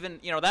 but even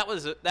that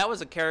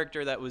was a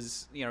character that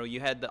was you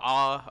had the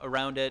awe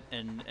around it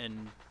and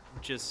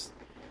just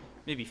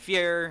maybe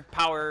fear,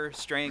 power,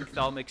 strength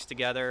all mixed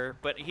together.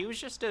 But he was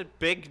just a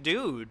big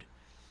dude.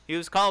 He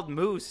was called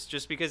Moose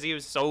just because he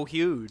was so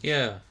huge.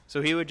 Yeah.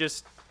 So he would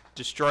just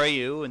destroy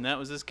you, and that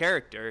was his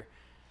character.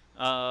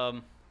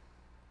 Outside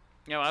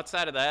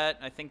of that,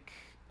 I think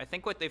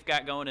what they've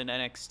got going in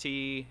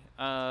NXT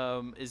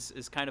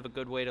is kind of a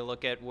good way to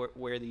look at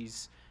where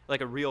these,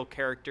 like, a real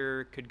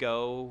character could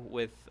go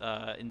with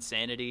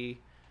Insanity.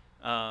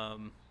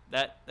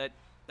 That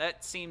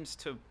seems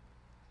to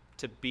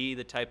be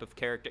the type of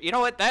character. You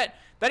know what? That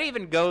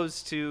even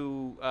goes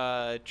to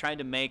trying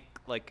to make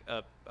like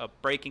a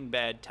Breaking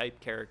Bad type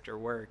character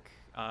work.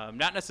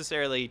 Not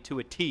necessarily to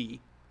a T.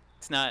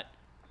 It's not.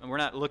 We're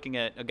not looking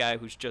at a guy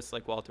who's just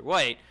like Walter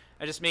White.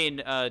 I just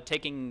mean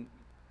taking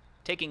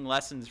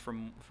lessons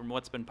from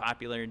what's been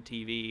popular in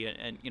TV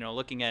and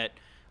looking at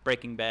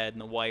Breaking Bad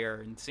and The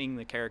Wire and seeing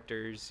the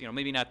characters.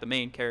 Maybe not the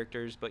main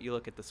characters, but you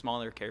look at the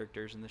smaller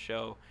characters in the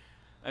show.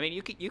 I mean,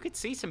 you could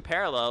see some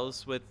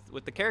parallels with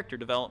the character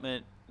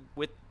development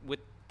with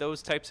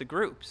those types of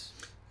groups.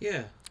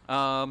 Yeah.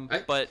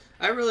 But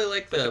I really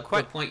like the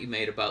point you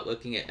made about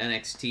looking at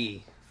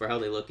NXT for how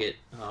they look at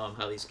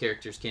how these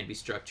characters can be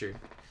structured.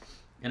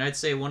 And I'd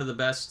say one of the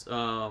best,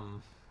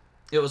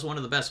 it was one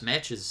of the best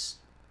matches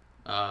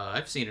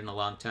I've seen in a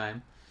long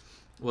time,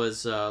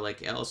 was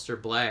like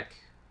Aleister Black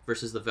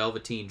versus the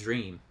Velveteen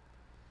Dream.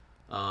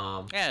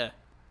 Yeah.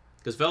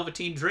 Because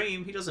Velveteen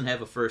Dream, he doesn't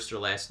have a first or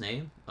last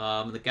name.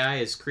 The guy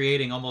is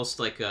creating almost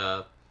like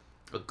a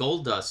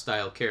Goldust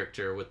style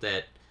character with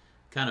that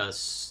kind of,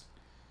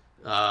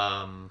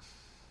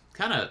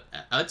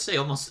 I'd say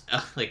almost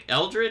like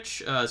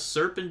eldritch,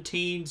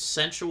 serpentine,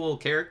 sensual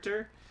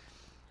character.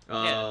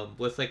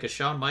 With like a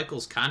Shawn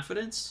Michaels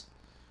confidence.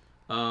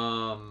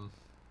 And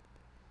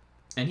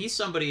he's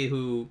somebody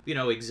who,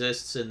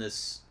 exists in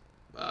this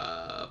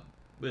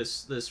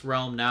this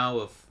realm now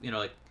of,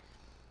 like,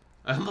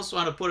 I almost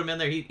want to put him in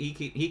there.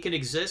 He can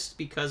exist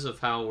because of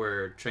how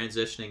we're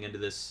transitioning into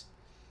this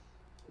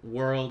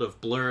world of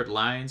blurred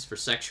lines for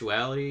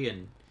sexuality,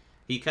 and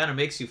he kind of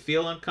makes you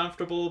feel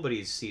uncomfortable, but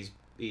he's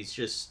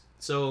just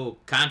so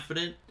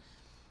confident,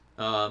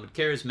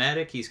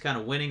 charismatic. He's kind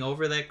of winning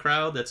over that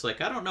crowd that's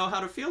like, I don't know how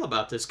to feel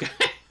about this guy.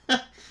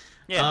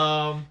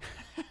 Yeah.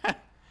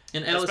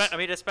 And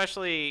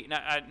especially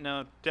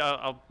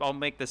I'll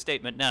make the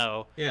statement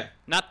now. Yeah.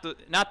 Not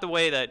the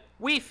way that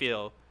we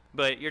feel,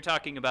 but you're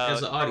talking about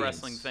as an audience.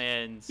 wrestling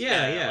fans.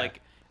 Yeah.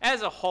 Like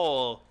as a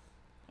whole,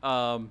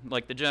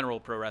 like the general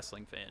pro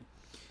wrestling fan.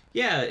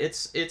 Yeah,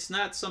 it's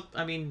not some.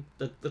 I mean,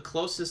 the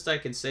closest I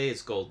can say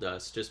is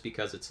Goldust, just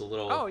because it's a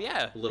little. Oh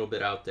yeah. A little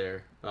bit out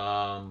there.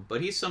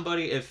 But he's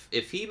somebody. If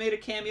he made a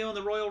cameo in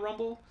the Royal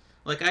Rumble,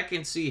 like I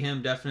can see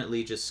him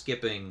definitely just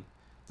skipping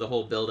the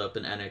whole build up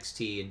in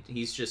NXT, and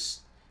he's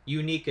just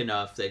unique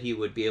enough that he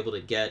would be able to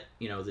get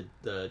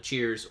the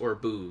cheers or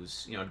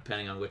boos,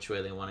 depending on which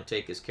way they want to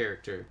take his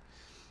character.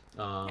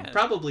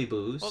 Probably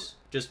boos, well,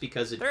 just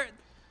because it.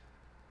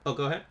 Oh,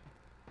 go ahead.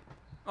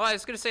 Well, I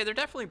was gonna say they're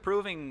definitely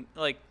proving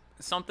like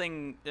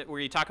something where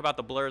you talk about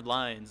the blurred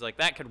lines, like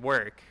that could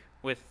work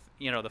with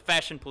the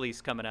Fashion Police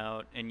coming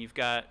out, and you've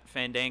got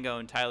Fandango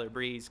and Tyler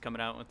Breeze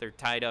coming out with their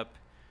tied up,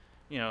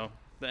 the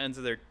ends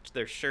of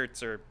their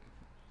shirts are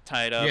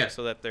tied up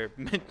so that their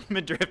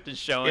midriff is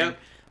showing. Yep.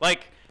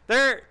 Like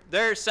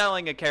they're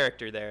selling a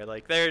character there.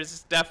 Like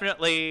there's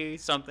definitely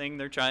something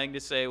they're trying to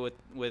say with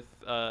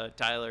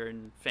Tyler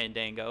and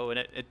Fandango, and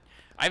it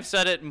I've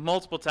said it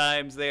multiple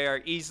times. They are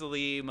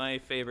easily my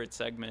favorite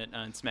segment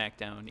on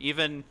SmackDown.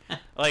 Even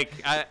like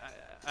I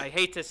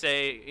hate to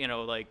say,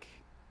 like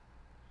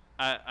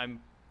I'm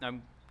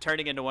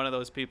turning into one of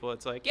those people.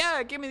 It's like,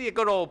 yeah, give me the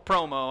good old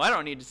promo. I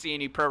don't need to see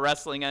any pro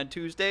wrestling on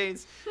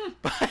Tuesdays,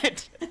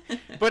 but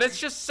it's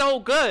just so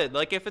good.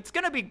 Like if it's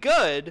gonna be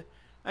good,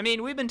 I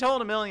mean, we've been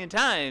told a million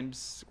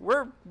times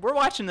we're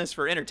watching this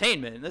for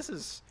entertainment. This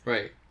is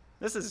right.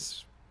 This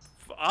is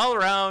all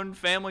around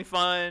family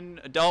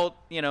fun, adult,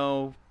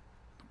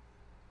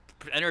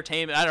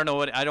 entertainment. I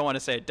don't want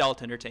to say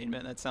adult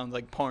entertainment. That sounds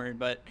like porn,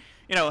 but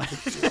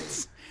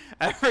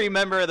every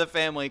member of the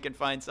family can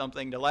find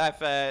something to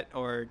laugh at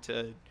or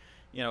to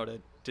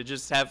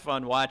just have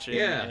fun watching.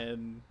 Yeah.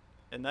 And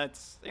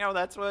that's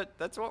that's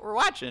what we're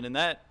watching, and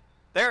that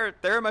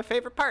they're my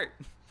favorite part.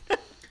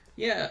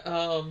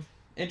 Yeah.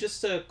 And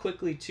just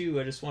quickly too,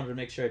 I just wanted to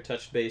make sure I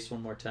touched base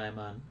one more time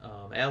on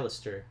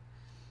Alistair.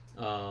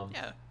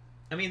 Yeah.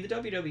 I mean, the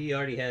WWE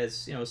already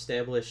has,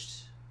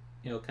 established,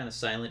 kind of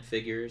silent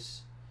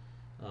figures.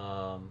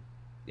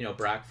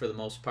 Brock for the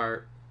most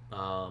part. They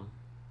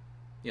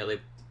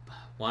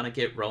want to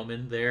get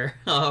Roman there.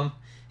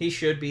 He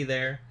should be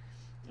there.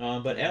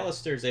 But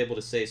Alistair's able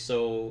to say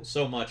so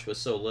much with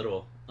so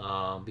little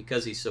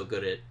because he's so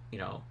good at,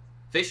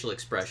 facial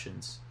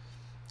expressions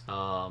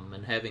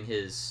and having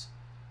his,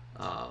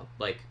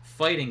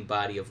 fighting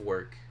body of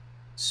work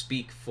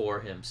speak for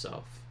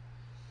himself.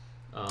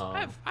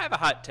 I have a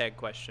hot tag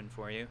question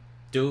for you.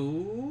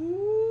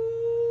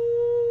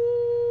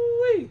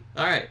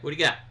 All right, what do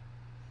you got?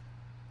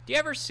 Do you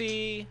ever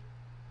see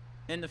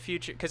in the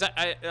future? Because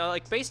I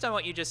like based on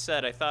what you just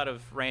said, I thought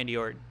of Randy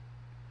Orton,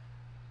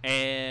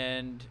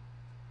 and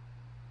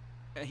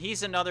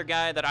he's another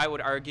guy that I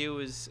would argue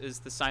is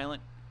the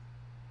silent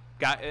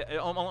guy,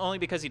 only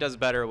because he does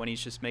better when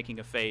he's just making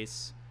a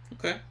face.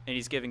 Okay. And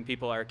he's giving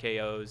people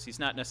RKOs. He's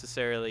not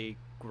necessarily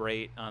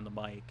great on the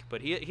mic, but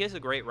he is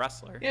a great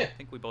wrestler. Yeah. I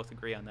think we both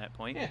agree on that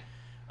point.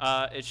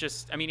 Yeah. It's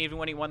just, I mean, even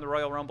when he won the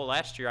Royal Rumble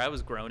last year, I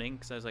was groaning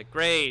because I was like,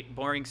 great,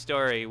 boring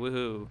story,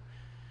 woohoo.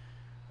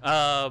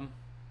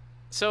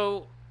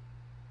 So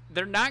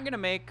they're not going to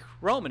make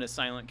Roman a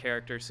silent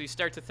character, so you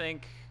start to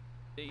think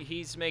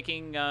he's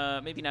making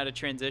maybe not a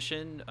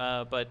transition,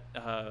 but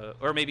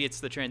or maybe it's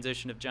the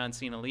transition of John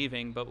Cena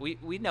leaving, but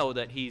we know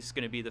that he's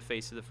going to be the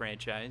face of the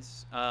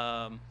franchise.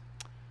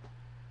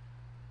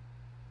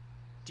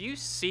 Do you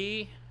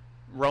see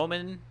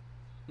Roman,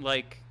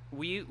 like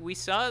we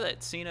saw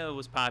that Cena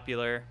was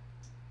popular,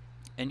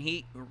 and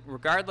he,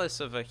 regardless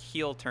of a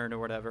heel turn or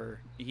whatever,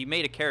 he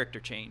made a character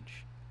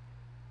change.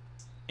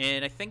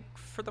 And I think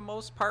for the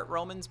most part,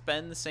 Roman's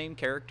been the same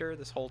character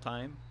this whole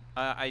time.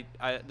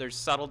 There's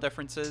subtle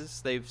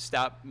differences. They've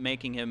stopped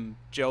making him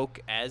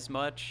joke as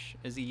much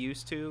as he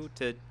used to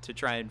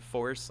try and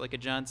force like a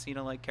John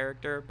Cena like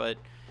character. But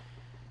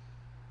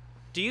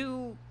do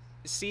you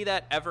see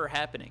that ever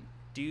happening?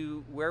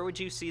 Where would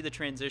you see the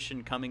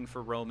transition coming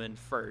for Roman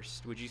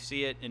first? Would you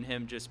see it in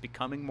him just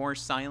becoming more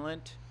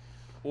silent,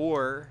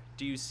 or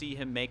do you see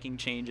him making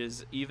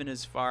changes even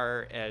as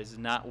far as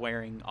not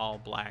wearing all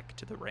black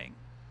to the ring?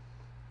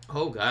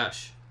 Oh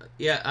gosh.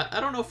 Yeah, I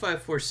don't know if I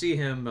foresee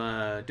him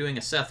doing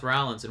a Seth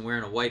Rollins and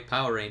wearing a white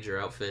Power Ranger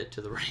outfit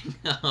to the ring.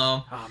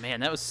 Oh man,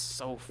 that was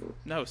so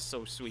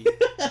sweet.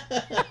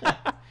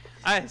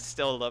 I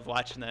still love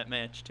watching that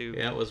match too.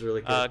 Yeah, it was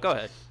really good. Go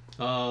ahead.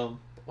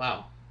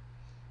 Wow.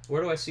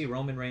 Where do I see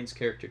Roman Reigns'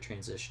 character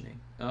transitioning?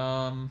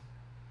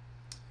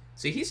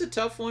 See, he's a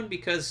tough one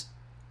because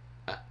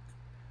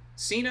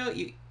Cena,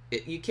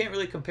 you can't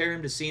really compare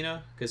him to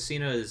Cena because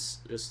Cena is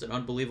just an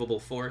unbelievable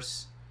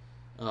force.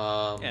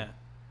 Yeah.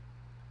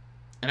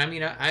 And I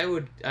mean, I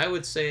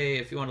would say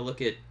if you want to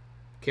look at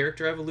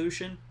character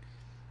evolution,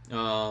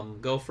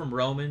 go from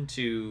Roman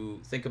to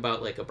think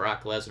about like a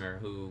Brock Lesnar,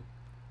 who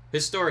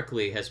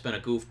historically has been a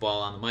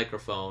goofball on the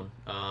microphone,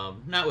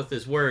 not with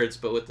his words,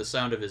 but with the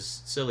sound of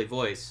his silly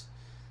voice.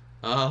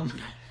 And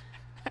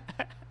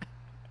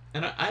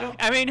I don't.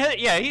 I mean,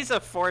 yeah, he's a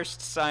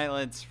forced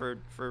silence for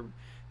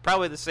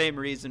probably the same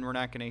reason we're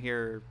not going to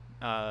hear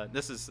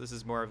This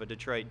is more of a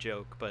Detroit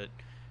joke, but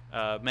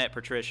Matt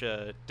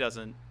Patricia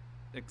doesn't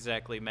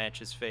exactly match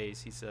his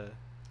face. He's a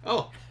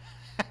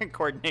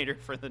coordinator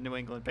for the New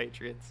England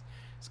Patriots.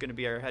 He's going to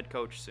be our head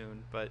coach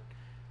soon, but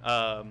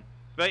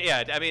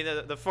yeah, I mean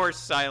the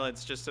forced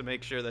silence just to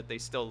make sure that they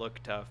still look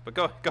tough. But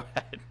go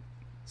ahead.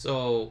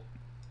 So,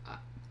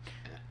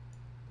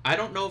 I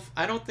don't know if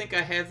I don't think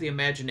I have the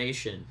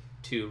imagination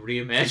to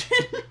reimagine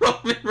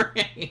Roman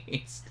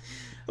Reigns.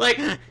 Like,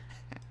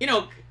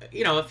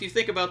 if you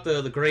think about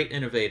the great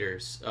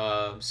innovators,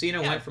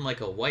 Cena went from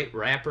like a white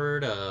rapper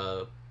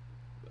to,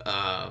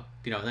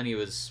 then he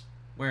was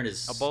wearing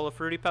his a bowl of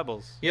Fruity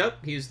Pebbles.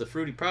 Yep, he was the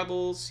Fruity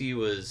Pebbles. He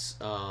was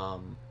a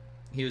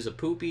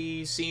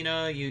poopy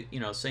Cena,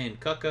 saying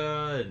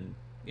 "cucka" and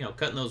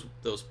cutting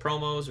those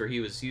promos where he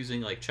was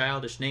using like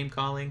childish name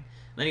calling.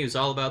 And then he was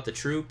all about the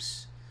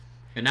troops,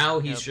 and now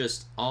he's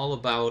just all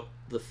about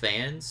the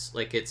fans.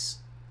 Like, it's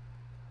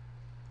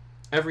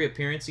every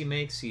appearance he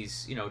makes,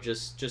 he's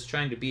just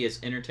trying to be as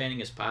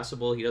entertaining as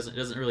possible. He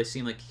doesn't really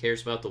seem like he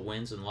cares about the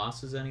wins and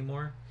losses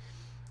anymore.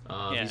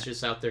 He's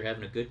just out there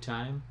having a good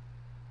time.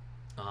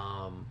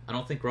 I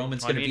don't think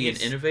Roman's going to be an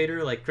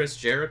innovator like Chris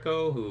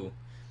Jericho, who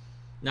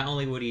not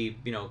only would he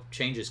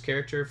change his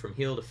character from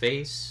heel to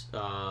face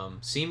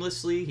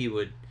seamlessly, he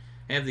would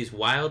have these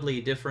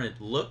wildly different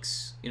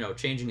looks,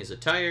 changing his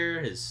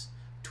attire,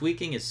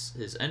 tweaking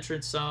his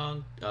entrance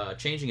song,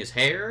 changing his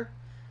hair.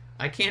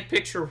 I can't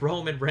picture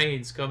Roman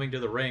Reigns coming to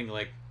the ring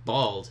like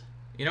bald.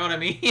 You know what I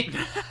mean?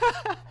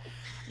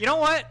 You know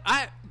what?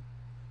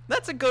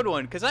 That's a good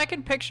one, because I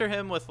can picture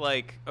him with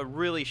like a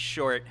really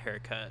short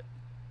haircut.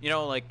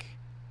 Like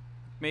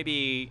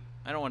maybe,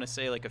 I don't want to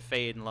say like a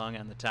fade and long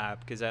on the top,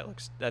 because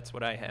that's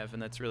what I have,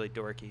 and that's really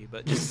dorky,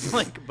 but just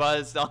like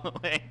buzzed all the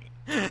way.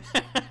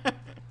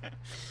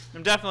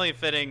 I'm definitely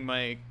fitting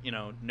my,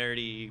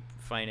 nerdy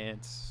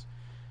finance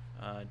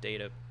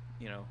data,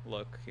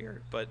 look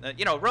here. But,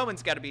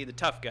 Roman's got to be the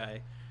tough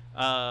guy.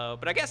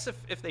 But I guess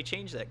if they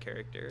change that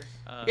character.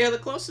 The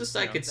closest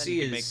I could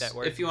see is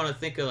if you want to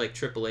think of like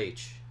Triple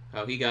H,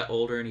 how he got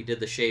older and he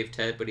did the shaved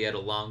head, but he had a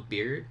long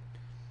beard.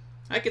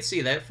 I could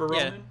see that for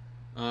Roman.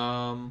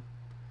 Yeah.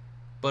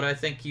 But I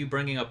think you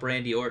bringing up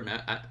Randy Orton,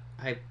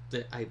 I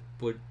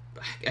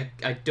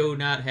do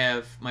not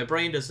have, my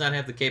brain does not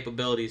have the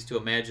capabilities to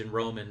imagine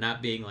Roman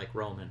not being like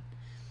Roman.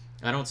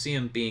 I don't see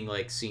him being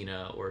like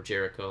Cena or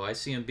Jericho. I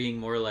see him being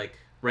more like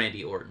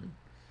Randy Orton,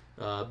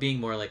 being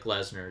more like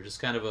Lesnar, just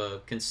kind of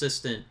a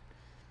consistent,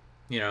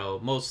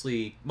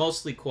 mostly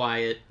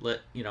quiet,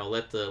 let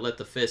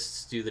the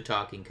fists do the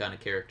talking kind of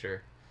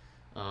character.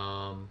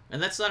 And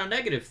that's not a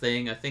negative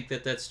thing. I think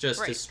that's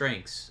just his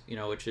strengths,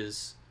 which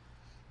is,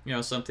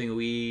 something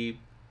we,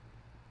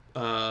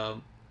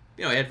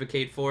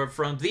 advocate for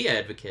from The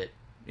Advocate.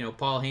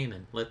 Paul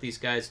Heyman. Let these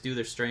guys do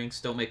their strengths.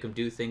 Don't make them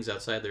do things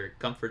outside their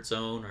comfort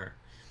zone.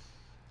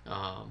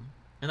 And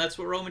that's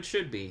what Roman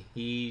should be.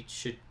 He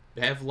should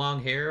have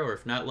long hair, or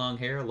if not long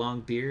hair, a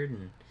long beard,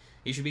 and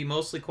he should be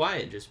mostly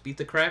quiet and just beat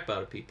the crap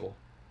out of people.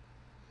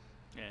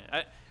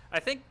 Yeah, I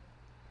think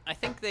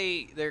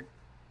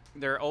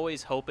they're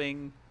always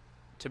hoping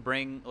to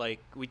bring, like,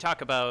 we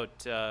talk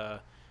about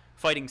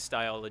fighting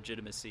style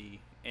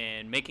legitimacy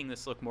and making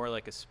this look more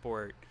like a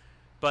sport,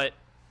 but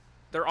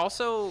they're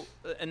also,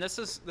 and this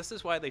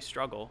is why they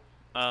struggle,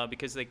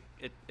 because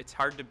it's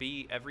hard to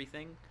be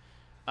everything,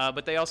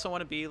 but they also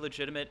want to be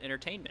legitimate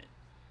entertainment,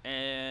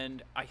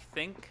 and I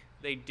think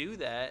they do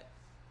that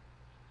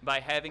by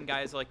having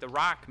guys like The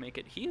Rock make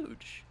it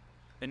huge,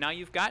 and now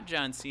you've got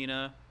John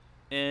Cena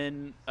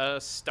in a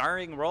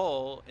starring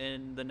role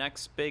in the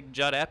next big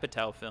Judd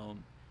Apatow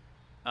film.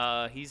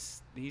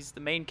 He's the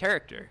main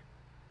character.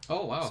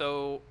 Oh wow!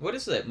 So what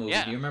is that movie?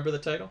 Yeah. Do you remember the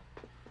title?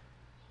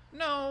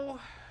 No.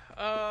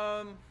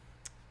 Well,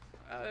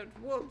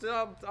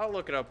 I'll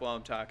look it up while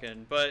I'm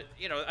talking. But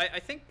I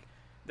think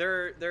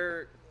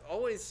they're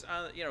always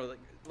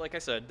like I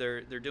said,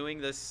 they're doing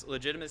this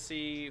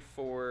legitimacy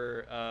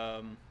for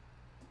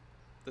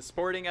the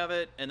sporting of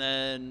it, and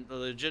then the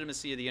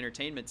legitimacy of the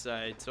entertainment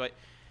side. So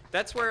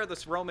that's where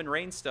this Roman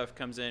Reigns stuff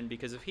comes in,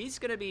 because if he's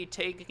going to be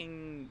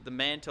taking the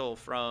mantle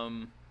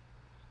from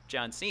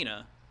John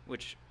Cena,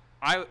 which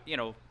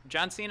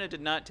John Cena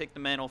did not take the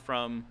mantle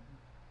from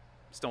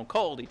Stone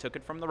Cold, he took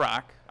it from The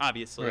Rock,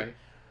 obviously.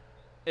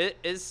 Right.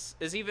 Is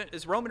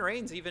Roman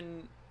Reigns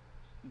even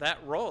that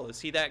role? Is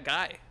he that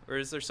guy, or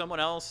is there someone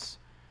else?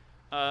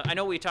 I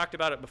know we talked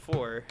about it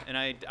before, and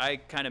I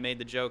kind of made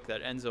the joke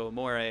that Enzo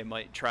Amore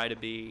might try to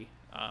be,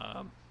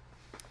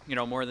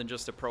 more than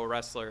just a pro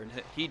wrestler, and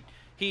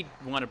he'd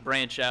want to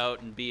branch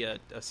out and be a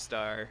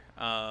star.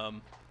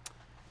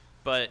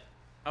 But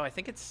I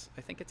think it's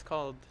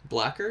called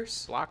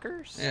Blockers.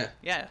 Blockers.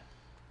 Yeah.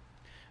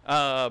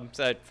 So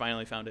I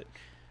finally found it.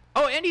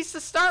 Oh, and he's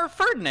the star of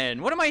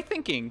Ferdinand. What am I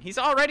thinking? He's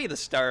already the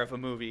star of a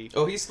movie.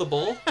 Oh, he's the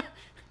bull?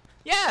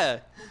 Yeah.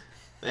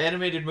 The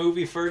animated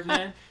movie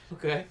Ferdinand?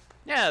 Okay.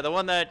 Yeah, the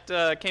one that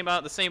came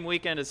out the same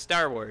weekend as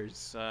Star Wars.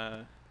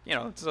 So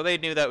they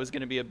knew that was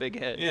going to be a big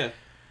hit. Yeah.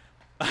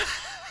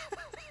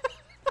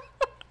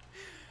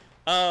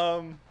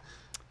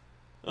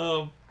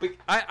 But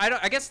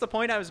I guess the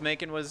point I was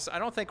making was I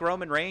don't think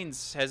Roman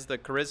Reigns has the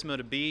charisma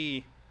to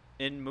be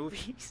in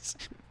movies.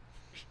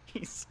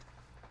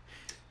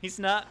 he's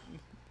not.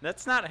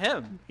 That's not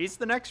him. He's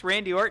the next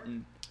Randy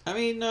Orton. I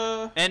mean,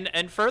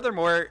 And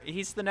furthermore,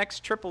 he's the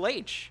next Triple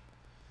H.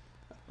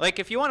 Like,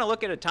 if you want to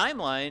look at a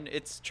timeline,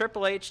 it's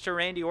Triple H to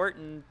Randy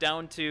Orton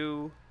down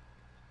to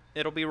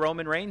it'll be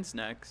Roman Reigns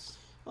next.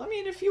 I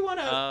mean, if you want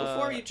to,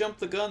 before you jump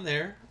the gun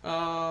there,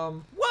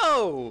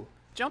 Whoa!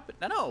 Jump it.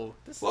 No.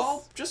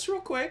 just real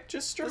quick,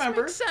 just This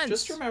remember, makes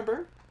sense.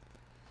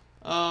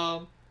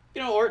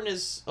 Orton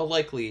is a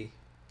likely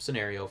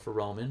scenario for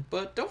Roman,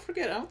 but don't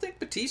forget, I don't think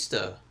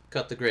Batista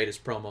cut the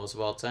greatest promos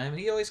of all time.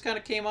 He always kind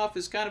of came off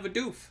as kind of a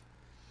doof.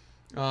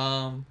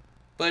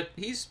 But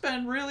he's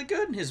been really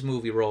good in his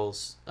movie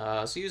roles.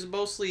 So he was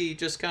mostly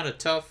just kind of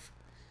tough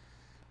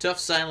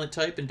silent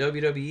type in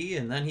WWE,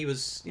 and then he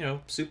was,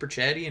 super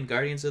chatty in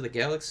Guardians of the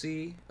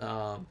Galaxy.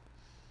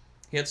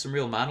 He had some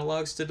real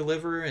monologues to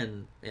deliver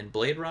in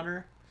Blade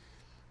Runner.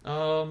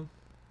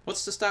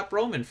 What's to stop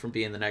Roman from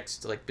being the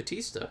next,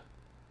 Batista?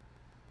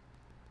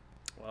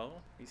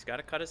 Well, he's got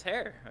to cut his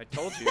hair. I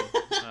told you.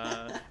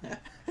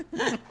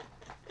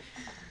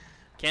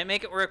 Can't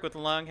make it work with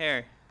long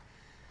hair.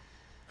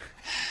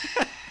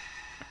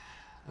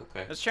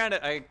 Okay. I was trying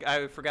to.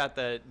 I forgot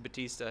that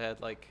Batista had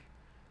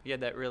he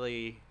had that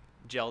really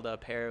gelled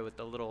up hair with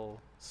the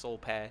little soul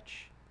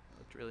patch. It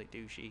looked really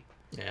douchey.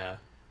 Yeah.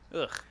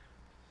 Ugh.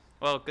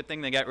 Well, good thing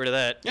they got rid of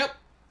that. Yep.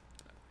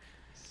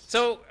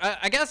 So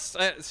I guess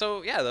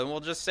then we'll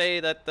just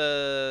say that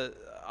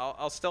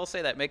I'll still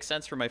say that makes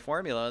sense for my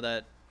formula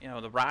that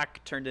The Rock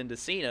turned into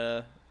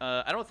Cena.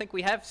 I don't think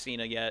we have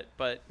Cena yet,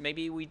 but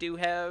maybe we do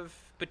have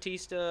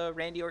Batista,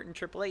 Randy Orton,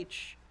 Triple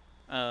H.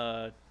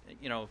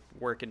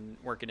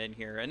 Working in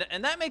here,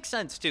 and that makes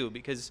sense too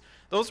because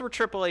those were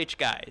Triple H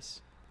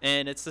guys,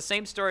 and it's the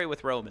same story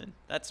with Roman.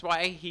 That's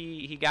why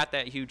he got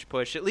that huge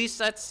push. At least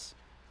that's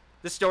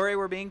the story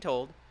we're being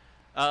told.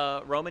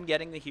 Roman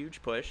getting the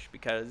huge push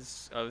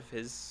because of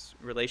his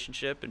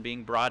relationship and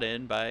being brought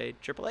in by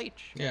Triple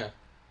H. Yeah.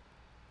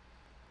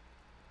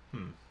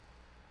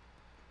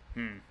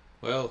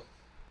 Well,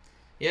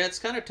 yeah, it's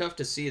kind of tough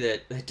to see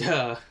that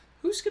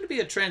who's going to be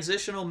a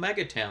transitional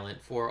mega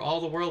talent for all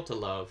the world to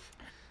love?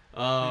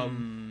 I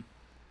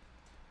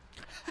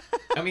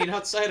mean,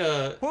 outside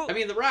of...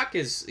 The Rock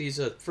he's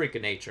a freak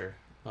of nature.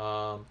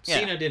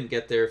 Cena didn't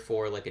get there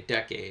for a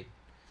decade.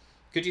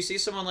 Could you see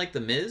someone like The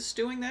Miz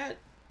doing that?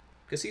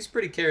 Because he's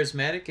pretty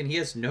charismatic and he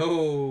has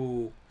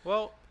no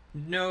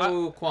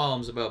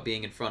qualms about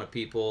being in front of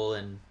people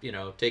and,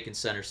 taking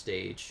center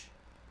stage.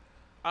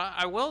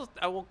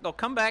 I'll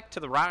come back to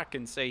The Rock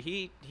and say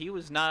he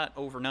was not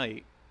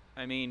overnight.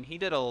 I mean, he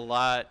did a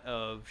lot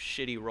of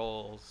shitty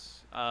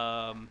roles.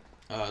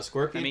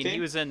 Scorpion King? He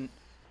was in...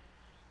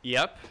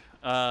 Yep.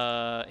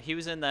 He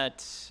was in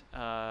that...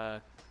 I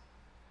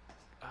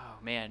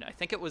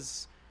think it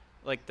was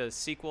the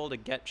sequel to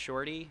Get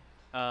Shorty.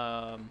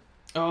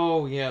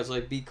 Oh, yeah, it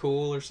was Be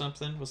Cool or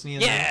something. Wasn't he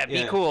in that?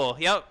 Yeah, Be Cool.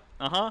 Yep.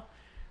 Uh-huh.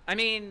 I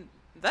mean,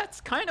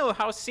 that's kind of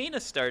how Cena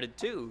started,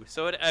 too.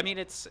 So,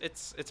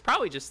 it's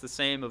probably just the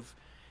same of,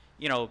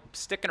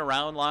 sticking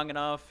around long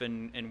enough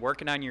and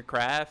working on your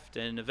craft,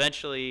 and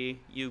eventually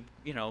you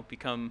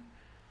become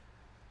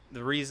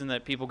the reason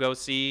that people go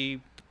see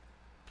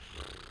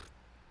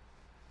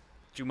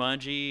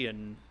Jumanji.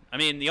 And,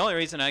 the only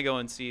reason I go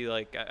and see,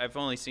 I've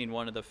only seen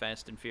one of the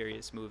Fast and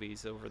Furious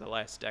movies over the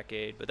last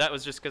decade, but that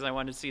was just because I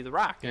wanted to see The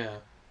Rock. Yeah.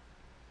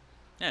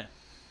 Yeah.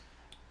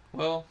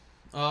 Well,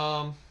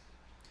 Oh,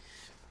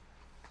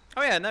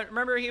 yeah, and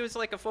remember he was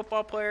a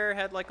football player,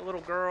 had a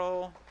little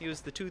girl. He was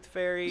the Tooth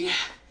Fairy. Yeah.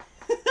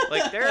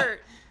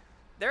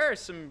 There are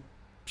some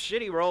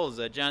shitty roles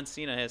that John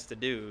Cena has to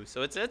do,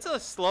 so it's a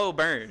slow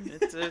burn.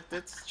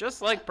 It's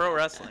just like pro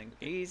wrestling.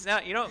 He's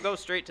not, you don't go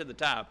straight to the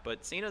top,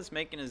 but Cena's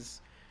making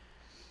his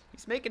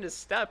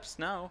steps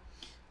now,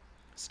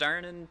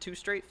 starring in 2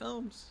 straight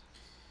films.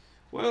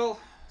 Well,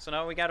 so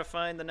now we got to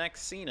find the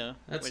next Cena.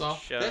 That's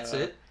all. That's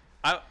it.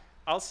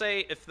 I'll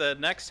say if the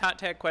next hot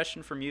tag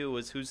question from you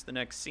was who's the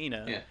next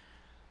Cena, yeah.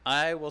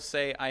 I will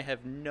say I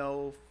have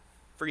no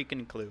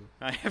freaking clue.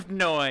 I have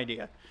no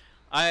idea.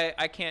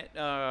 I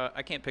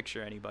can't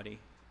picture anybody.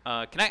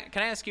 Can I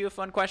ask you a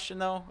fun question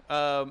though?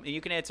 You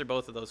can answer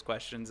both of those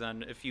questions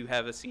on if you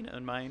have a Cena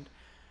in mind.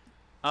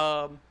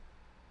 I'm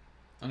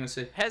gonna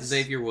say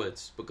Xavier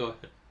Woods, but go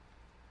ahead.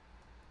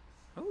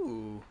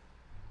 Ooh.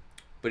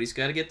 But he's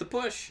got to get the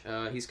push.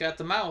 He's got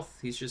the mouth.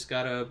 He's just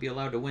got to be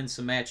allowed to win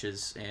some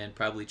matches and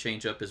probably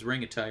change up his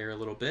ring attire a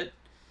little bit.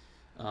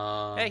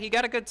 Hey, he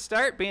got a good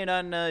start being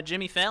on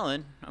Jimmy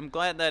Fallon. I'm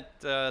glad that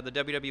the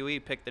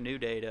WWE picked the New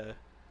Day to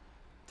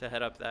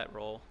head up that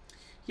role.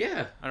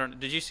 Yeah. I don't.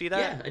 Did you see that?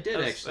 Yeah, I did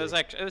actually.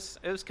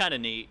 It was kind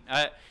of neat.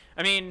 I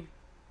mean,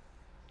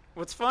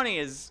 what's funny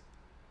is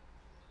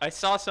I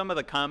saw some of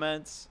the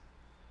comments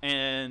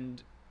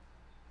and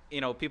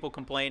people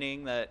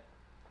complaining that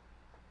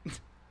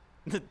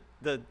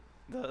the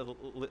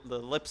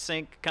lip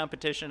sync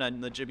competition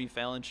on the Jimmy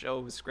Fallon show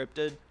was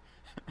scripted.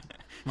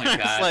 My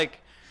God.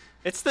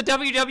 It's the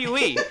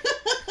WWE.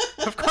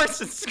 Of course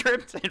it's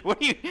scripted.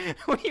 What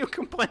are you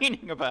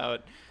complaining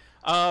about?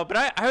 But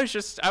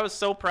I was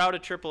so proud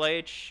of Triple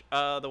H,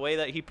 the way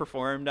that he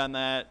performed on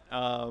that.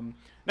 Not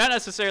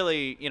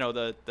necessarily,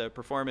 the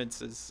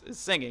performance is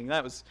singing.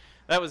 That was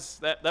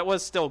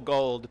still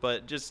gold,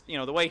 but just,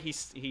 the way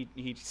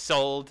he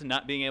sold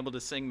not being able to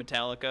sing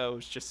Metallica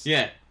was just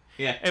Yeah.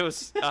 It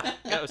was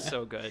that was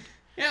so good.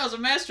 Yeah, it was a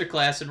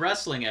masterclass in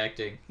wrestling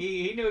acting.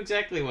 He knew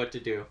exactly what to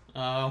do.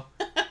 Oh.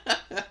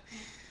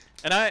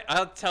 And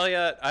I'll tell you,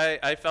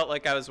 I felt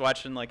like I was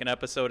watching like an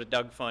episode of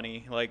Doug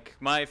Funny. Like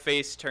my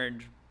face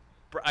turned,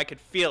 I could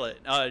feel it,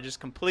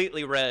 just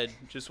completely red,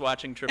 just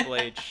watching Triple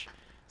H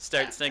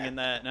start singing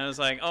that, and I was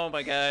like, oh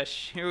my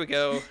gosh, here we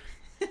go.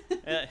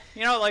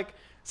 Like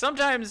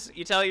sometimes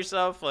you tell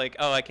yourself like,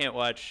 oh, I can't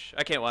watch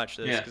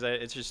this because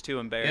it's just too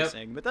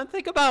embarrassing. Yep. But then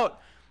think about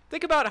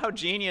how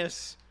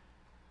genius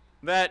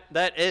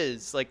that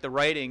is, like the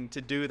writing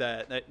to do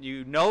that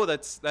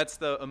that's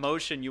the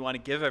emotion you want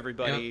to give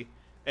everybody. Yep.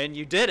 And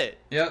you did it.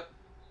 Yep.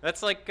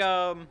 That's like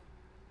I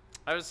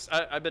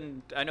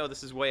know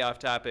this is way off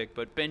topic,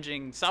 but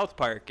binging South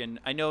Park, and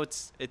I know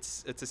it's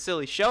a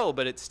silly show,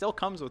 but it still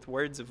comes with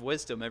words of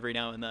wisdom every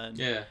now and then.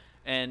 Yeah.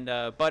 And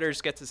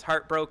Butters gets his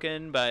heart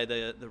broken by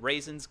the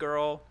Raisins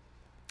girl,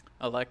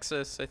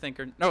 Alexis, I think,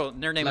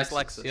 their name is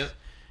Alexis. Yep.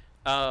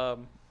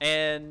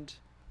 And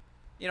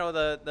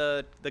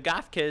the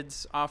goth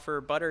kids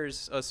offer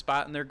Butters a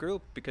spot in their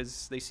group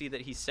because they see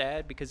that he's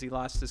sad because he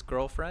lost his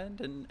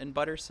girlfriend, and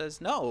Butters says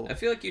no. I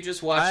feel like you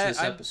just watched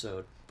this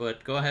episode,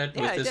 but go ahead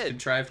with this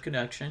contrived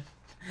connection.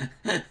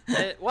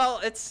 Well,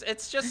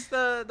 it's just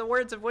the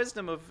words of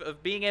wisdom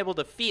of being able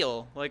to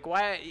feel. Like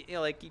why,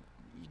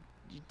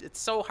 it's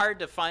so hard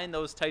to find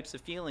those types of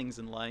feelings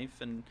in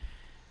life, and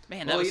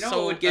man, that was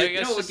what would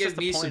give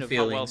me some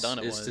feelings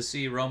is to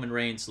see Roman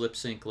Reigns lip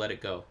sync "Let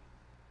It Go."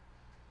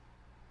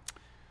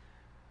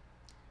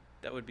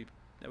 That would be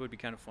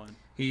kind of fun.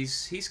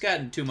 He's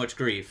gotten too much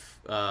grief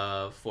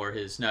for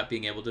his not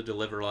being able to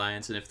deliver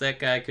lines, and if that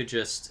guy could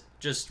just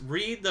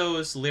read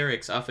those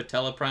lyrics off a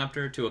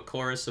teleprompter to a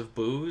chorus of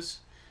boos,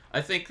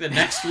 I think the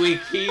next week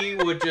he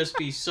would just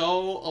be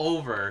so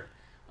over.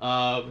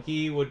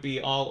 He would be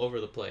all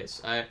over the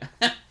place. I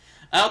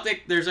don't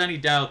think there's any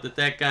doubt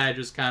that guy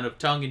just kind of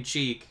tongue in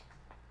cheek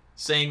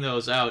saying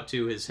those out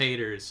to his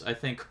haters, I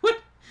think would.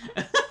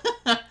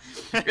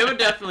 It would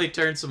definitely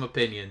turn some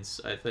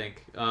opinions, I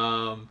think,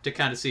 to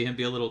kind of see him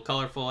be a little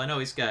colorful. I know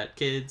he's got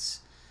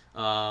kids.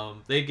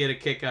 They get a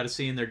kick out of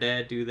seeing their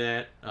dad do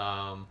that.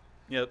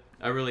 Yep.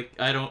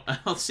 I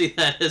don't see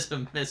that as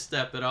a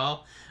misstep at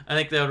all. I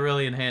think that would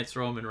really enhance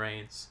Roman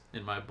Reigns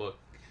in my book.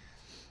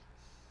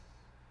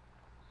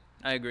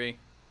 I agree.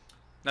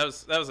 That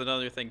was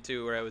another thing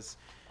too, where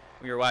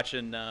we were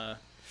watching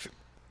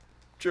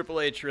Triple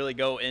H really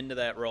go into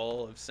that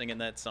role of singing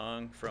that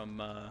song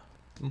from.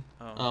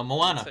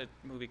 Moana.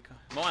 Movie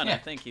Moana. Yeah.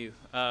 Thank you.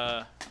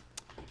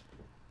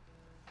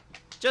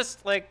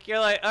 Just like you're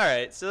like, all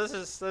right. So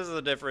this is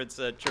the difference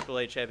that Triple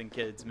H having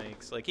kids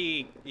makes. Like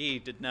he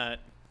did not,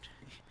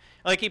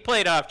 like he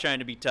played off trying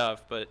to be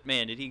tough, but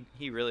man, did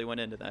he really went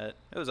into that.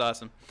 It was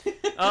awesome.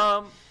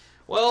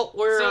 Well,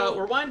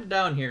 we're winding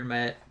down here,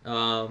 Matt.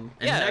 And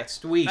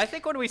next week, I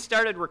think when we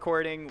started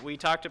recording, we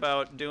talked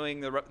about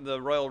doing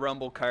the Royal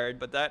Rumble card,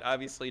 but that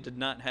obviously did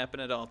not happen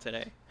at all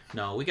today.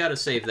 No, we got to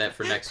save that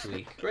for next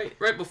week,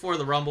 right before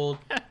the Rumble,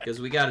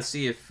 because we got to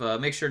see if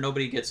make sure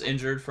nobody gets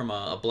injured from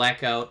a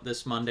blackout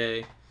this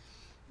Monday.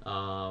 We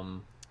might,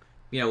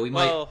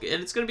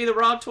 and it's going to be the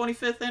Raw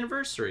 25th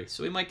anniversary,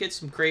 so we might get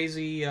some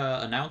crazy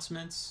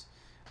announcements.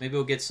 Maybe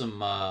we'll get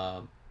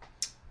some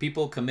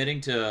people committing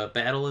to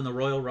battle in the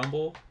Royal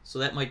Rumble, so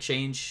that might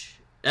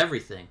change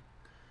everything.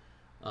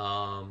 We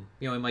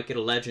might get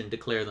a legend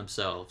declare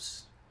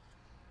themselves.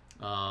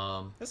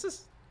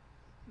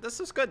 This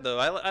is good, though.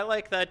 I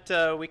like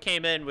that we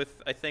came in with,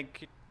 I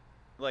think,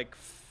 like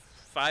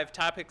 5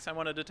 topics I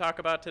wanted to talk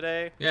about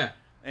today. Yeah.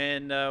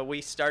 And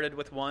we started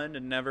with one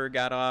and never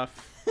got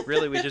off.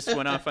 Really, we just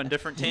went off on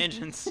different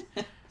tangents.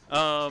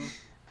 No,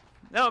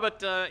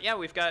 but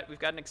we've got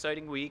an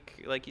exciting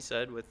week, like you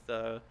said, with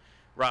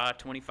Raw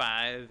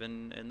 25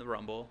 and the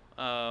Rumble.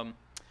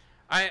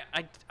 I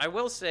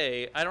will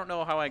say, I don't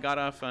know how I got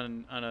off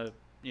on a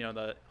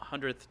the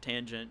 100th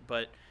tangent,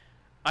 but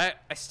I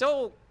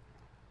still.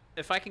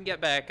 If I can get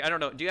back, I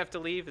don't know. Do you have to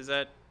leave? Is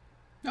that?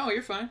 No,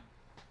 you're fine.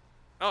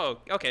 Oh,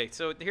 okay.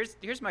 So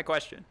here's my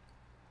question.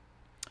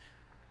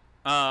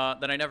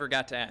 That I never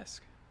got to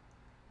ask.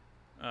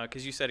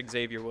 Because you said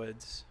Xavier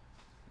Woods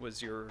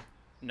was your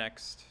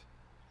next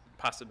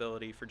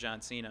possibility for John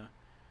Cena.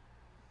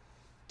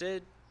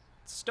 Did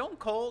Stone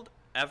Cold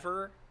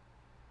ever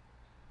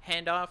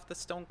hand off the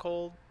Stone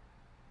Cold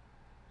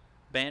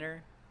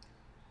banner,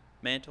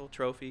 mantle,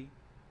 trophy,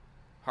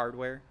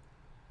 hardware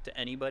to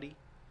anybody?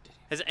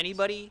 Has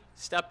anybody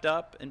stepped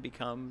up and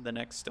become the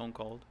next Stone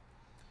Cold?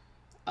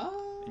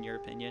 In your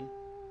opinion?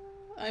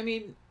 I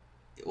mean,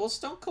 well,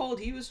 Stone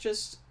Cold, he was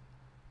just...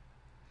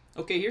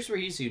 Okay, here's where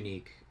he's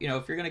unique.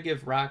 If you're going to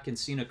give Rock and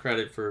Cena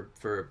credit for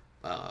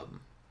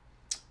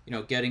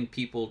getting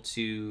people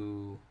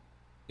to,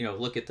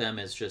 look at them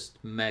as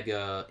just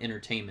mega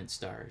entertainment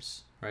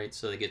stars, right?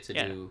 So they get to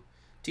do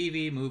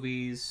TV,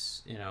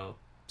 movies,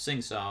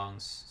 sing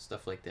songs,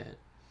 stuff like that.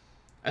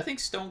 I think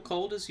Stone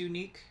Cold is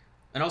unique.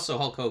 And also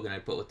Hulk Hogan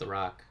I'd put with The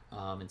Rock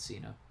and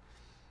Cena.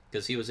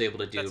 Because he was able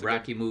to do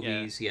Rocky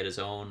movies. He had his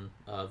own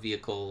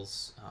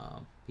vehicles.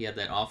 He had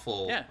that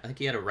awful... I think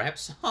he had a rap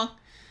song.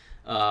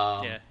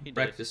 He did.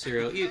 Breakfast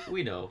cereal.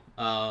 We know.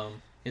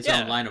 His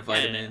own line of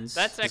vitamins.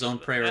 His own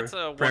prayer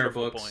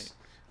books.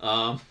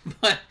 Point.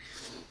 But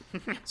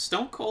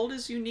Stone Cold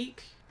is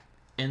unique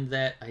in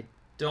that I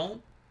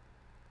don't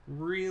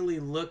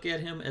really look at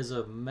him as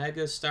a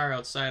mega star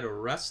outside of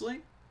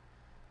wrestling.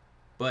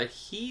 But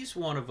he's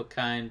one of a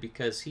kind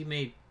because he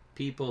made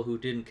people who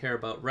didn't care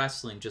about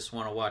wrestling just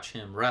want to watch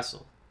him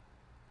wrestle.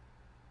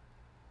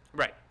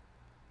 Right.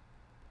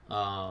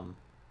 And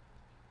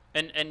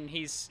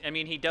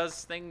he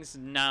does things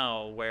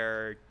now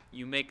where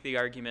you make the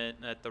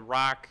argument that The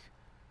Rock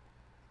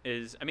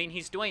is,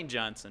 he's Dwayne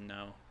Johnson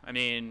now.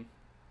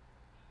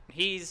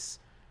 He's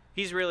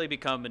really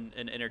become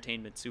an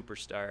entertainment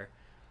superstar.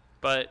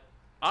 But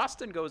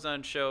Austin goes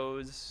on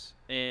shows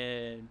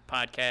and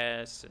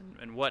podcasts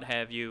and what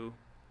have you,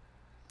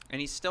 and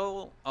he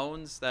still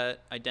owns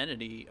that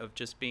identity of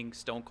just being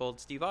Stone Cold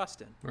Steve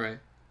Austin. Right.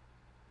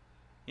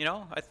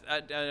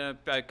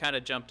 I kind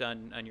of jumped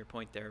on your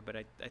point there, but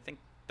I think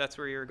that's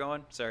where you're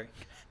going. Sorry.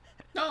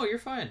 No, you're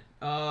fine.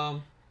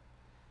 Not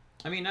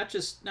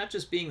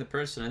just being the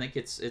person. I think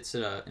it's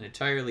an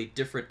entirely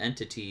different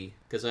entity.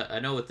 Because I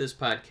know with this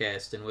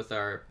podcast and with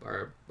our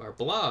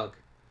blog,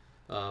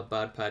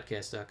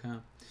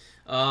 bodpodcast.com,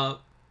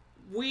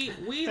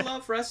 we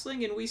love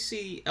wrestling and we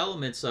see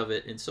elements of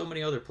it in so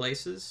many other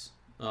places.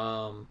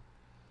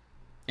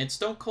 And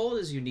Stone Cold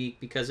is unique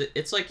because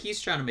it's like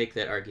he's trying to make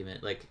that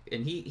argument,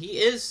 and he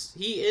is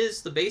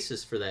the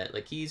basis for that.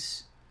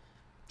 He's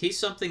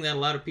something that a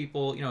lot of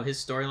people,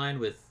 his storyline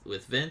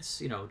with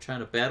Vince, trying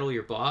to battle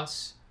your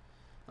boss,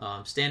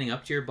 standing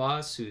up to your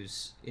boss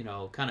who's,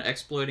 kind of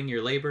exploiting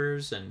your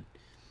labors and,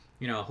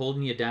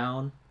 holding you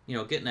down,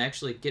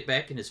 get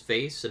back in his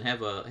face and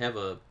have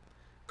a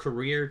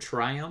career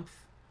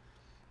triumph.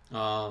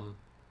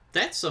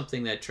 That's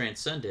something that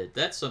transcended.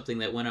 That's something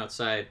that went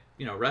outside,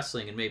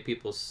 wrestling and made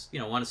people,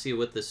 want to see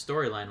what this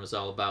storyline was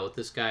all about with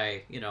this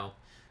guy,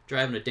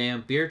 driving a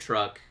damn beer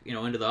truck,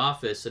 into the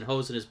office and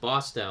hosing his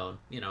boss down,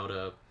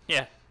 to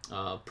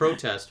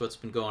protest what's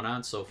been going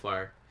on so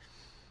far.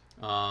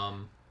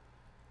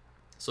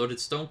 So did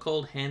Stone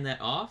Cold hand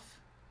that off?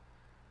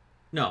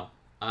 No.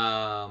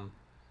 I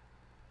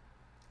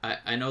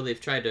know they've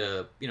tried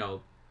to,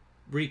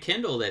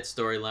 rekindle that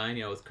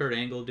storyline, with Kurt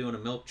Angle doing a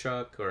milk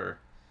truck or,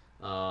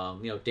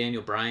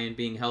 Daniel Bryan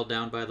being held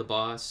down by the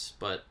boss,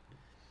 but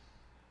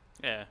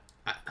yeah,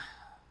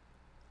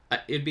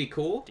 it'd be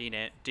cool.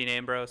 Dean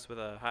Ambrose with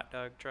a hot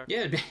dog truck.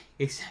 Yeah,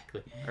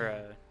 exactly. Or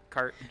a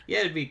cart. Yeah,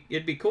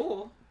 it'd be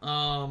cool.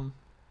 But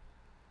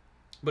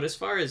as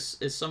far as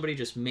somebody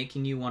just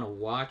making you want to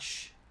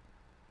watch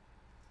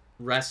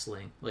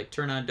wrestling, like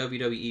turn on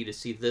WWE to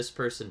see this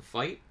person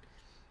fight,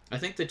 I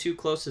think the two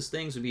closest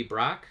things would be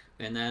Brock,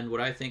 and then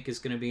what I think is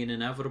going to be an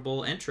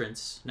inevitable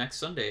entrance next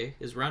Sunday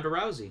is Ronda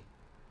Rousey.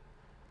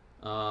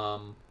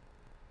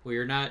 Where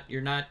you're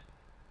not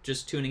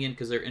just tuning in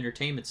because they're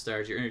entertainment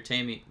stars. You're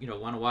entertainment,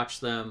 want to watch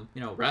them,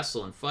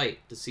 wrestle and fight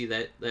to see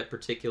that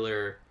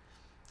particular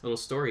little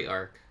story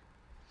arc.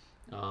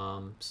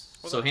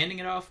 So handing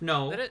it off,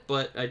 no,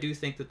 but I do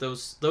think that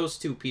those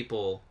two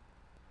people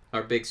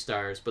are big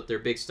stars, but they're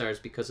big stars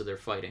because of their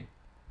fighting.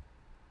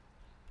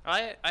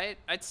 I'd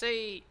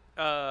say,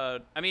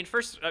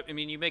 first,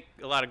 you make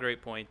a lot of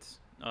great points,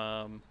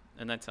 and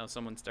that's how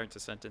someone starts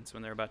a sentence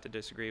when they're about to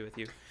disagree with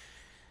you.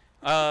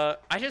 I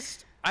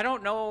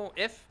don't know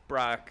if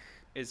Brock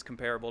is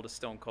comparable to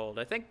Stone Cold.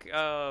 I think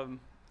I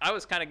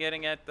was kind of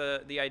getting at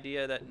the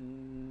idea that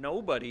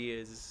nobody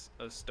is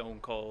a Stone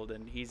Cold,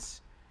 and he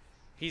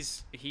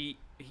is,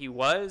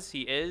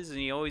 and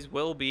he always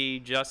will be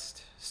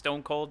just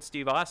Stone Cold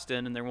Steve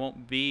Austin, and there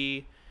won't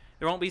be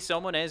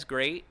someone as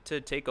great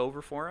to take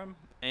over for him.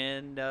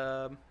 And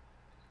I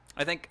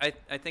think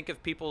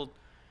if people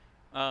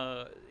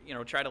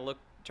try to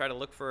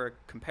look for a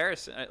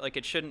comparison,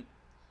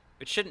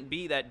 it shouldn't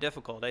be that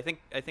difficult. I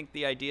think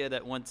the idea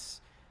that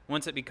once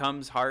it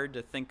becomes hard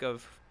to think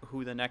of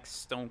who the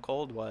next Stone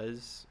Cold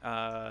was,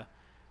 or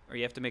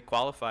you have to make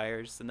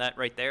qualifiers, then that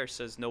right there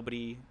says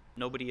nobody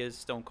is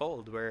Stone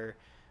Cold. Where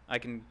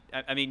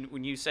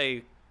when you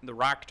say The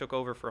Rock took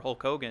over for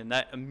Hulk Hogan,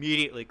 that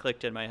immediately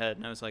clicked in my head,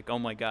 and I was like, oh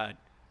my god,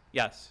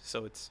 yes.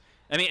 So it's,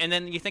 and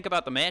then you think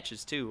about the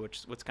matches too,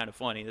 what's kind of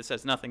funny. This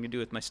has nothing to do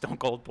with my Stone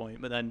Cold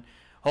point, but then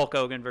Hulk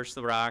Hogan versus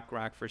The Rock,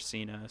 Rock versus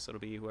Cena, so it'll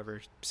be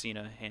whoever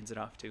Cena hands it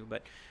off to.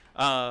 But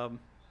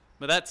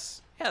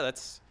that's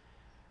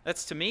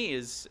to me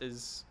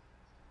is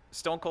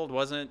Stone Cold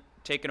wasn't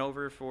taken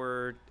over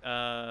for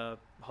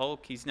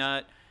Hulk. He's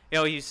not,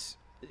 he's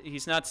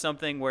not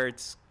something where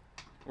it's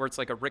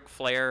like a Ric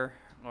Flair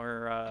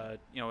or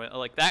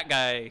like that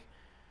guy.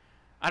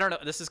 I don't know.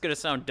 This is gonna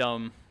sound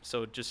dumb,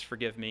 so just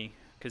forgive me,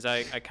 because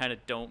I kind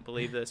of don't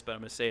believe this, but I'm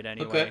gonna say it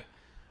anyway. Okay.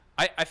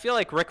 I feel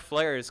like Ric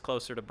Flair is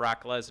closer to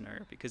Brock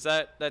Lesnar, because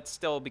that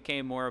still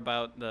became more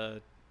about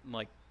the,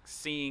 like,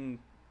 seeing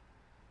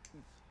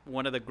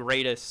one of the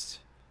greatest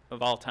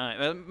of all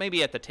time.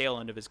 Maybe at the tail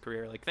end of his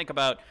career. Like, think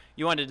about,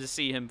 you wanted to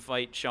see him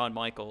fight Shawn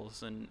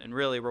Michaels, and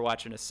really we're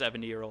watching a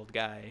 70-year-old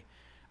guy.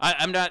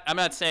 I'm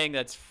not saying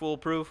that's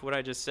foolproof what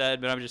I just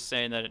said, but I'm just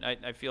saying that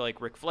I feel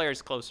like Ric Flair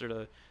is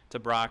closer to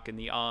Brock in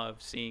the awe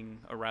of seeing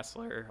a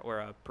wrestler or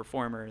a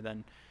performer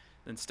than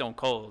Stone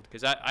Cold.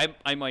 Because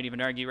I might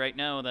even argue right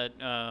now that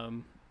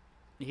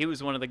he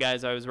was one of the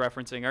guys I was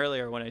referencing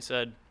earlier when I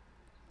said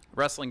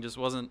wrestling just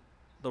wasn't,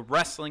 the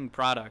wrestling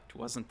product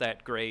wasn't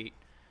that great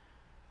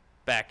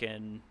back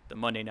in the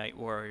Monday Night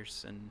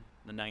Wars in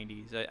the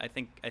 90s. I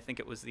think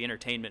it was the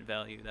entertainment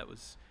value that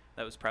was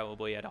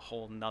probably at a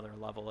whole nother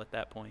level at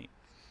that point.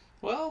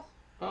 Well,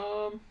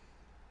 Whew.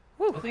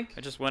 I think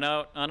I just went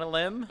out on a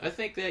limb. I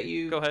think that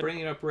you Go ahead.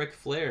 bringing up Ric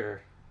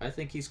Flair, I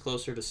think he's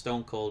closer to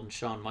Stone Cold and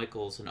Shawn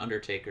Michaels and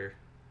Undertaker.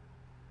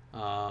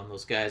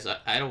 Those guys,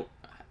 I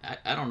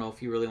don't know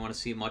if you really want to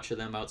see much of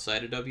them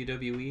outside of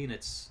WWE, and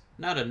it's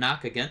not a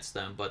knock against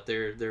them, but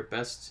their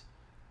best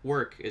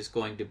work is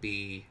going to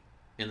be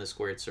in the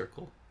squared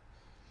circle.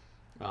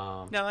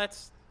 No,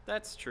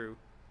 that's true.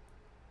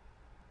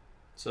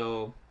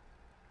 So,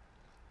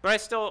 But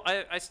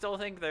I still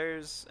think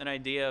there's an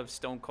idea of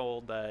Stone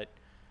Cold that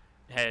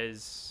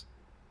has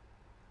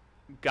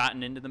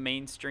gotten into the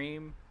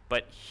mainstream,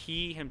 but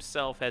he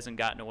himself hasn't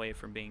gotten away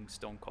from being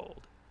Stone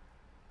Cold.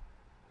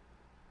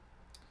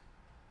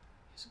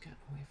 he hasn't gotten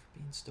away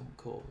from being Stone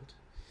Cold.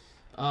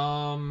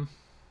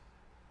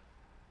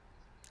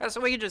 So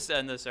we can just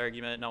end this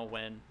argument and I'll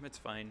win. It's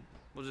fine.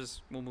 We'll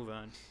move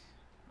on.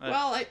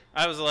 Well,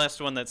 I was the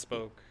last one that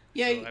spoke.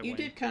 Yeah, so you win.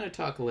 did kind of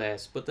talk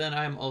last, but then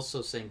I'm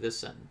also saying this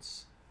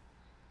sentence.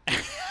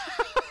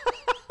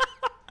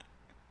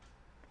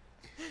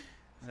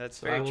 That's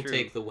So very I will true.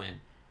 take the win.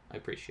 I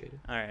appreciate it.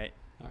 All right.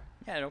 All right.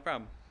 Yeah, no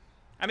problem.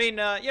 I mean,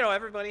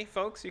 everybody,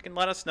 folks, you can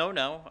let us know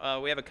now.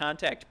 We have a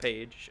contact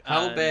page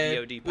How on bad?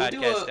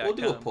 VODpodcast.com. We'll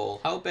do a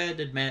poll. How bad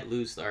did Matt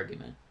lose the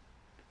argument?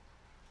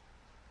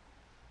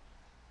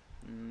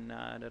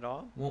 Not at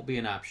all. Won't be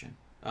an option.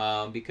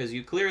 Because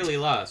you clearly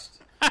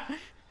lost.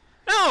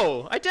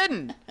 No, I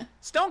didn't.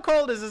 Stone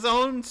Cold is his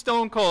own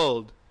Stone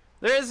Cold.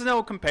 There is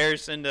no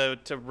comparison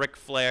to Ric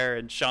Flair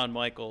and Shawn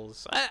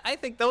Michaels. I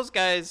think those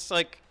guys,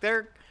 like, they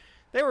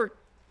were.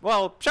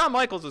 Well, Shawn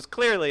Michaels was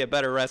clearly a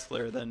better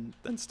wrestler than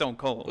Stone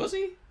Cold. Was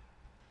he?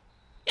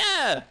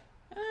 Yeah.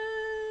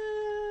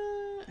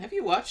 Have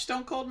you watched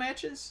Stone Cold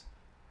matches?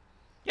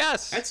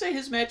 Yes. I'd say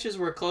his matches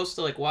were close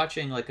to like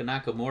watching like a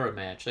Nakamura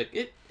match. Like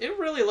it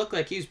really looked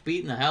like he was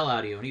beating the hell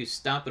out of you, and he was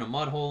stomping a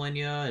mud hole in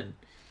you, and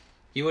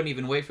he wouldn't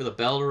even wait for the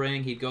bell to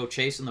ring. He'd go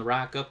chasing the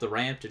Rock up the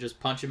ramp to just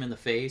punch him in the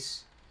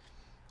face.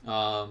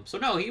 So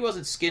no, he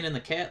wasn't skinning the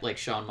cat like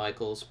Shawn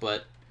Michaels,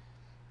 but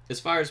as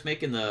far as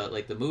making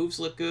the moves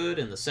look good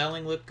and the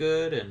selling look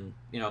good, and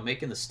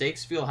making the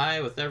stakes feel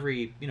high with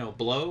every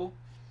blow,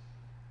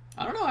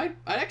 I don't know. I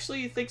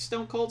actually think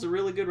Stone Cold's a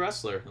really good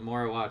wrestler. The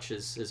more I watch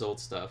his old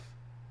stuff.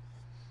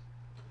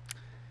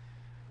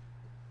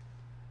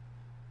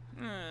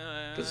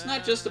 Because it's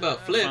not just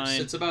about flips;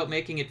 Fine. it's about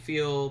making it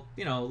feel,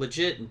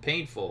 legit and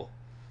painful.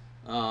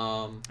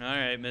 All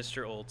right,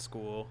 Mr. Old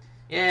School.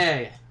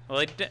 Yeah.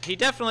 Well, he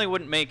definitely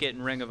wouldn't make it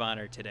in Ring of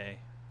Honor today.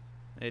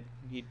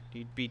 He'd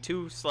be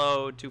too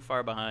slow, too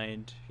far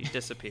behind. He'd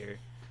disappear.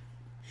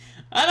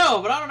 I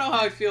know, but I don't know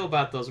how I feel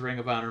about those Ring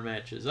of Honor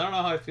matches. I don't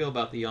know how I feel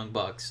about the Young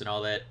Bucks and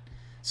all that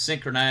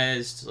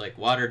synchronized, like,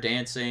 water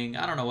dancing.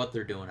 I don't know what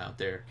they're doing out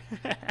there.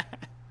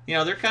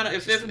 They're kind of,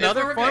 if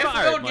we're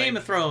going Game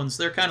of Thrones,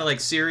 they're kind of like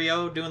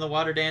Syrio doing the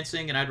water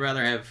dancing, and I'd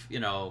rather have,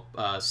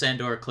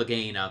 Sandor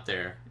Clegane out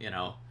there,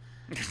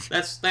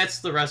 That's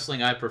the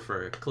wrestling I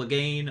prefer.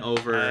 Clegane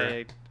over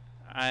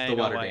I the know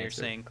water why dancer. you're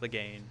saying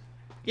Clegane.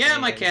 Yeah,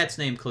 my cat's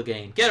named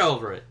Clegane. Get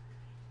over it.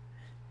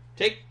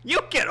 You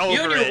get over it.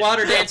 You and your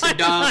water dancing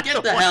dog,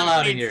 get the hell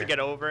out of here. To get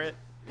over it.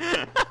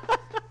 All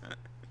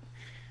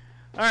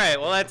right,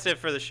 well, that's it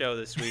for the show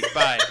this week.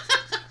 Bye.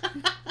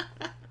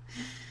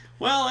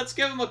 Well, let's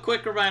give them a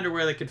quick reminder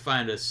where they can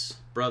find us,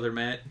 brother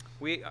Matt.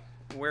 We're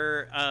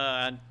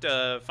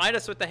find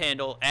us with the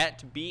handle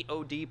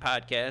 @BOD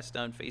Podcast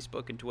on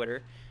Facebook and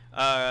Twitter,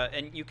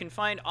 and you can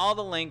find all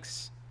the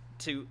links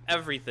to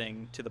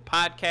everything, to the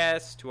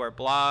podcast, to our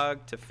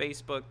blog, to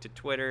Facebook, to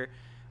Twitter,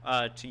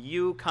 to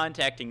you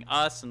contacting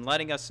us and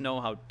letting us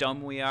know how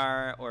dumb we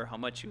are or how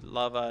much you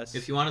love us.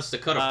 If you want us to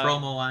cut a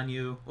promo on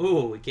you,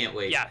 ooh, we can't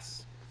wait.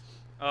 Yes.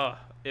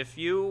 If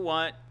you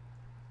want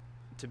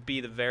to be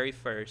the very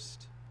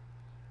first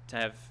to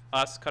have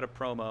us cut a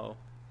promo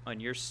on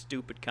your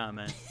stupid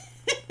comment,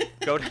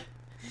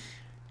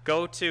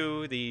 go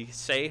to the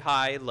Say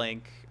Hi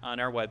link on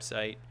our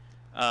website.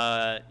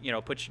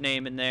 Put your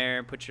name in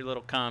there, put your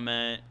little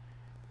comment,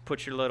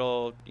 put your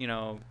little,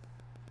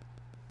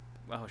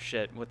 oh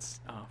shit, oh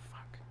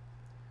fuck.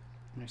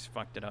 I just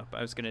fucked it up.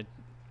 I was gonna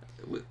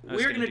we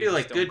were gonna do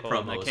like Stone good Cold, I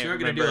promos. can't We were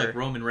gonna do remember. like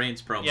Roman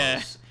Reigns promos.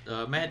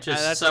 Yeah. Matt that's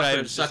just what I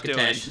suffered, was just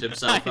succotashed doing.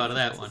 himself out of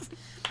that one.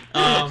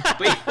 But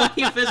when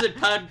you visit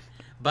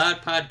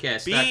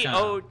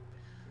bodpodcast.com.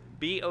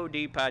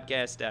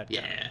 BODpodcast.com.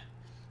 Yeah.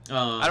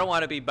 I don't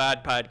want to be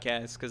bod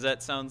podcast because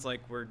that sounds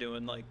like we're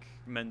doing like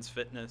men's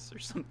fitness or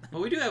something.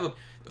 Well, we do have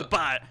The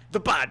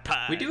bod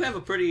pod. we do have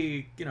a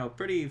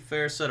pretty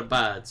fair set of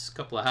bods. A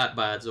couple of hot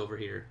bods over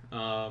here.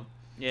 Yeah.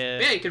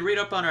 Yeah, you can read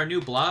up on our new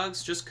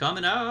blogs just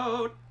coming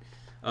out.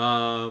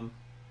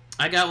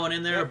 I got one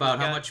in there Yep, about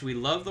we how got- much we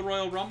love the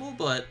Royal Rumble,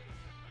 but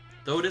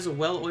though it is a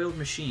well-oiled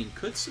machine,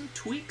 could some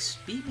tweaks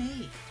be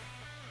made?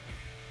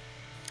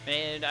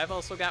 And I've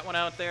also got one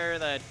out there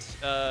that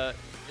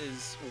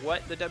is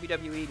what the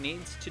WWE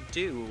needs to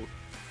do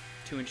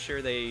to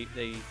ensure they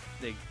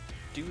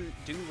do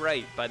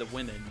right by the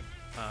women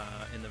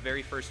in the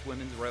very first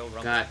women's Royal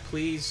Rumble. God,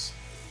 please,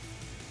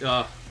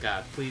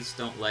 please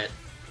don't let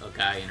a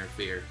guy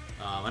interfere.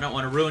 I don't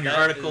want to ruin your That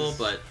article, is-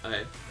 but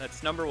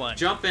That's number one.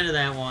 jump into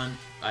that one.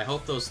 I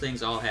hope those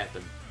things all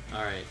happen.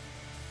 All right,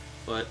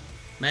 but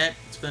Matt,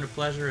 it's been a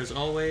pleasure as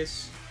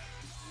always,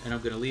 and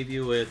I'm gonna leave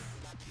you with,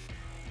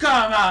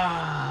 come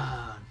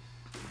on.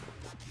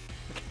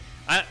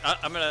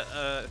 I'm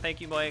gonna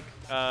thank you, Mike.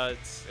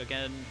 It's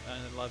again, I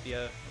love you.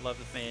 I love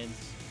the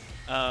fans.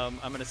 I'm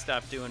gonna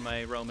stop doing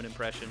my Roman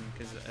impression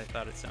because I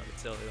thought it sounded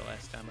silly the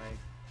last time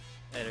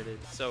I edited.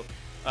 So,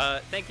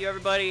 thank you,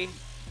 everybody.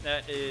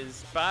 That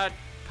is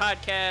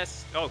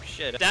podcast. Oh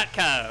shit.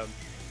 .com.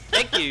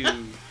 Thank you.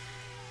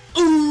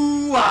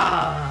 Ooh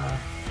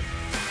ah.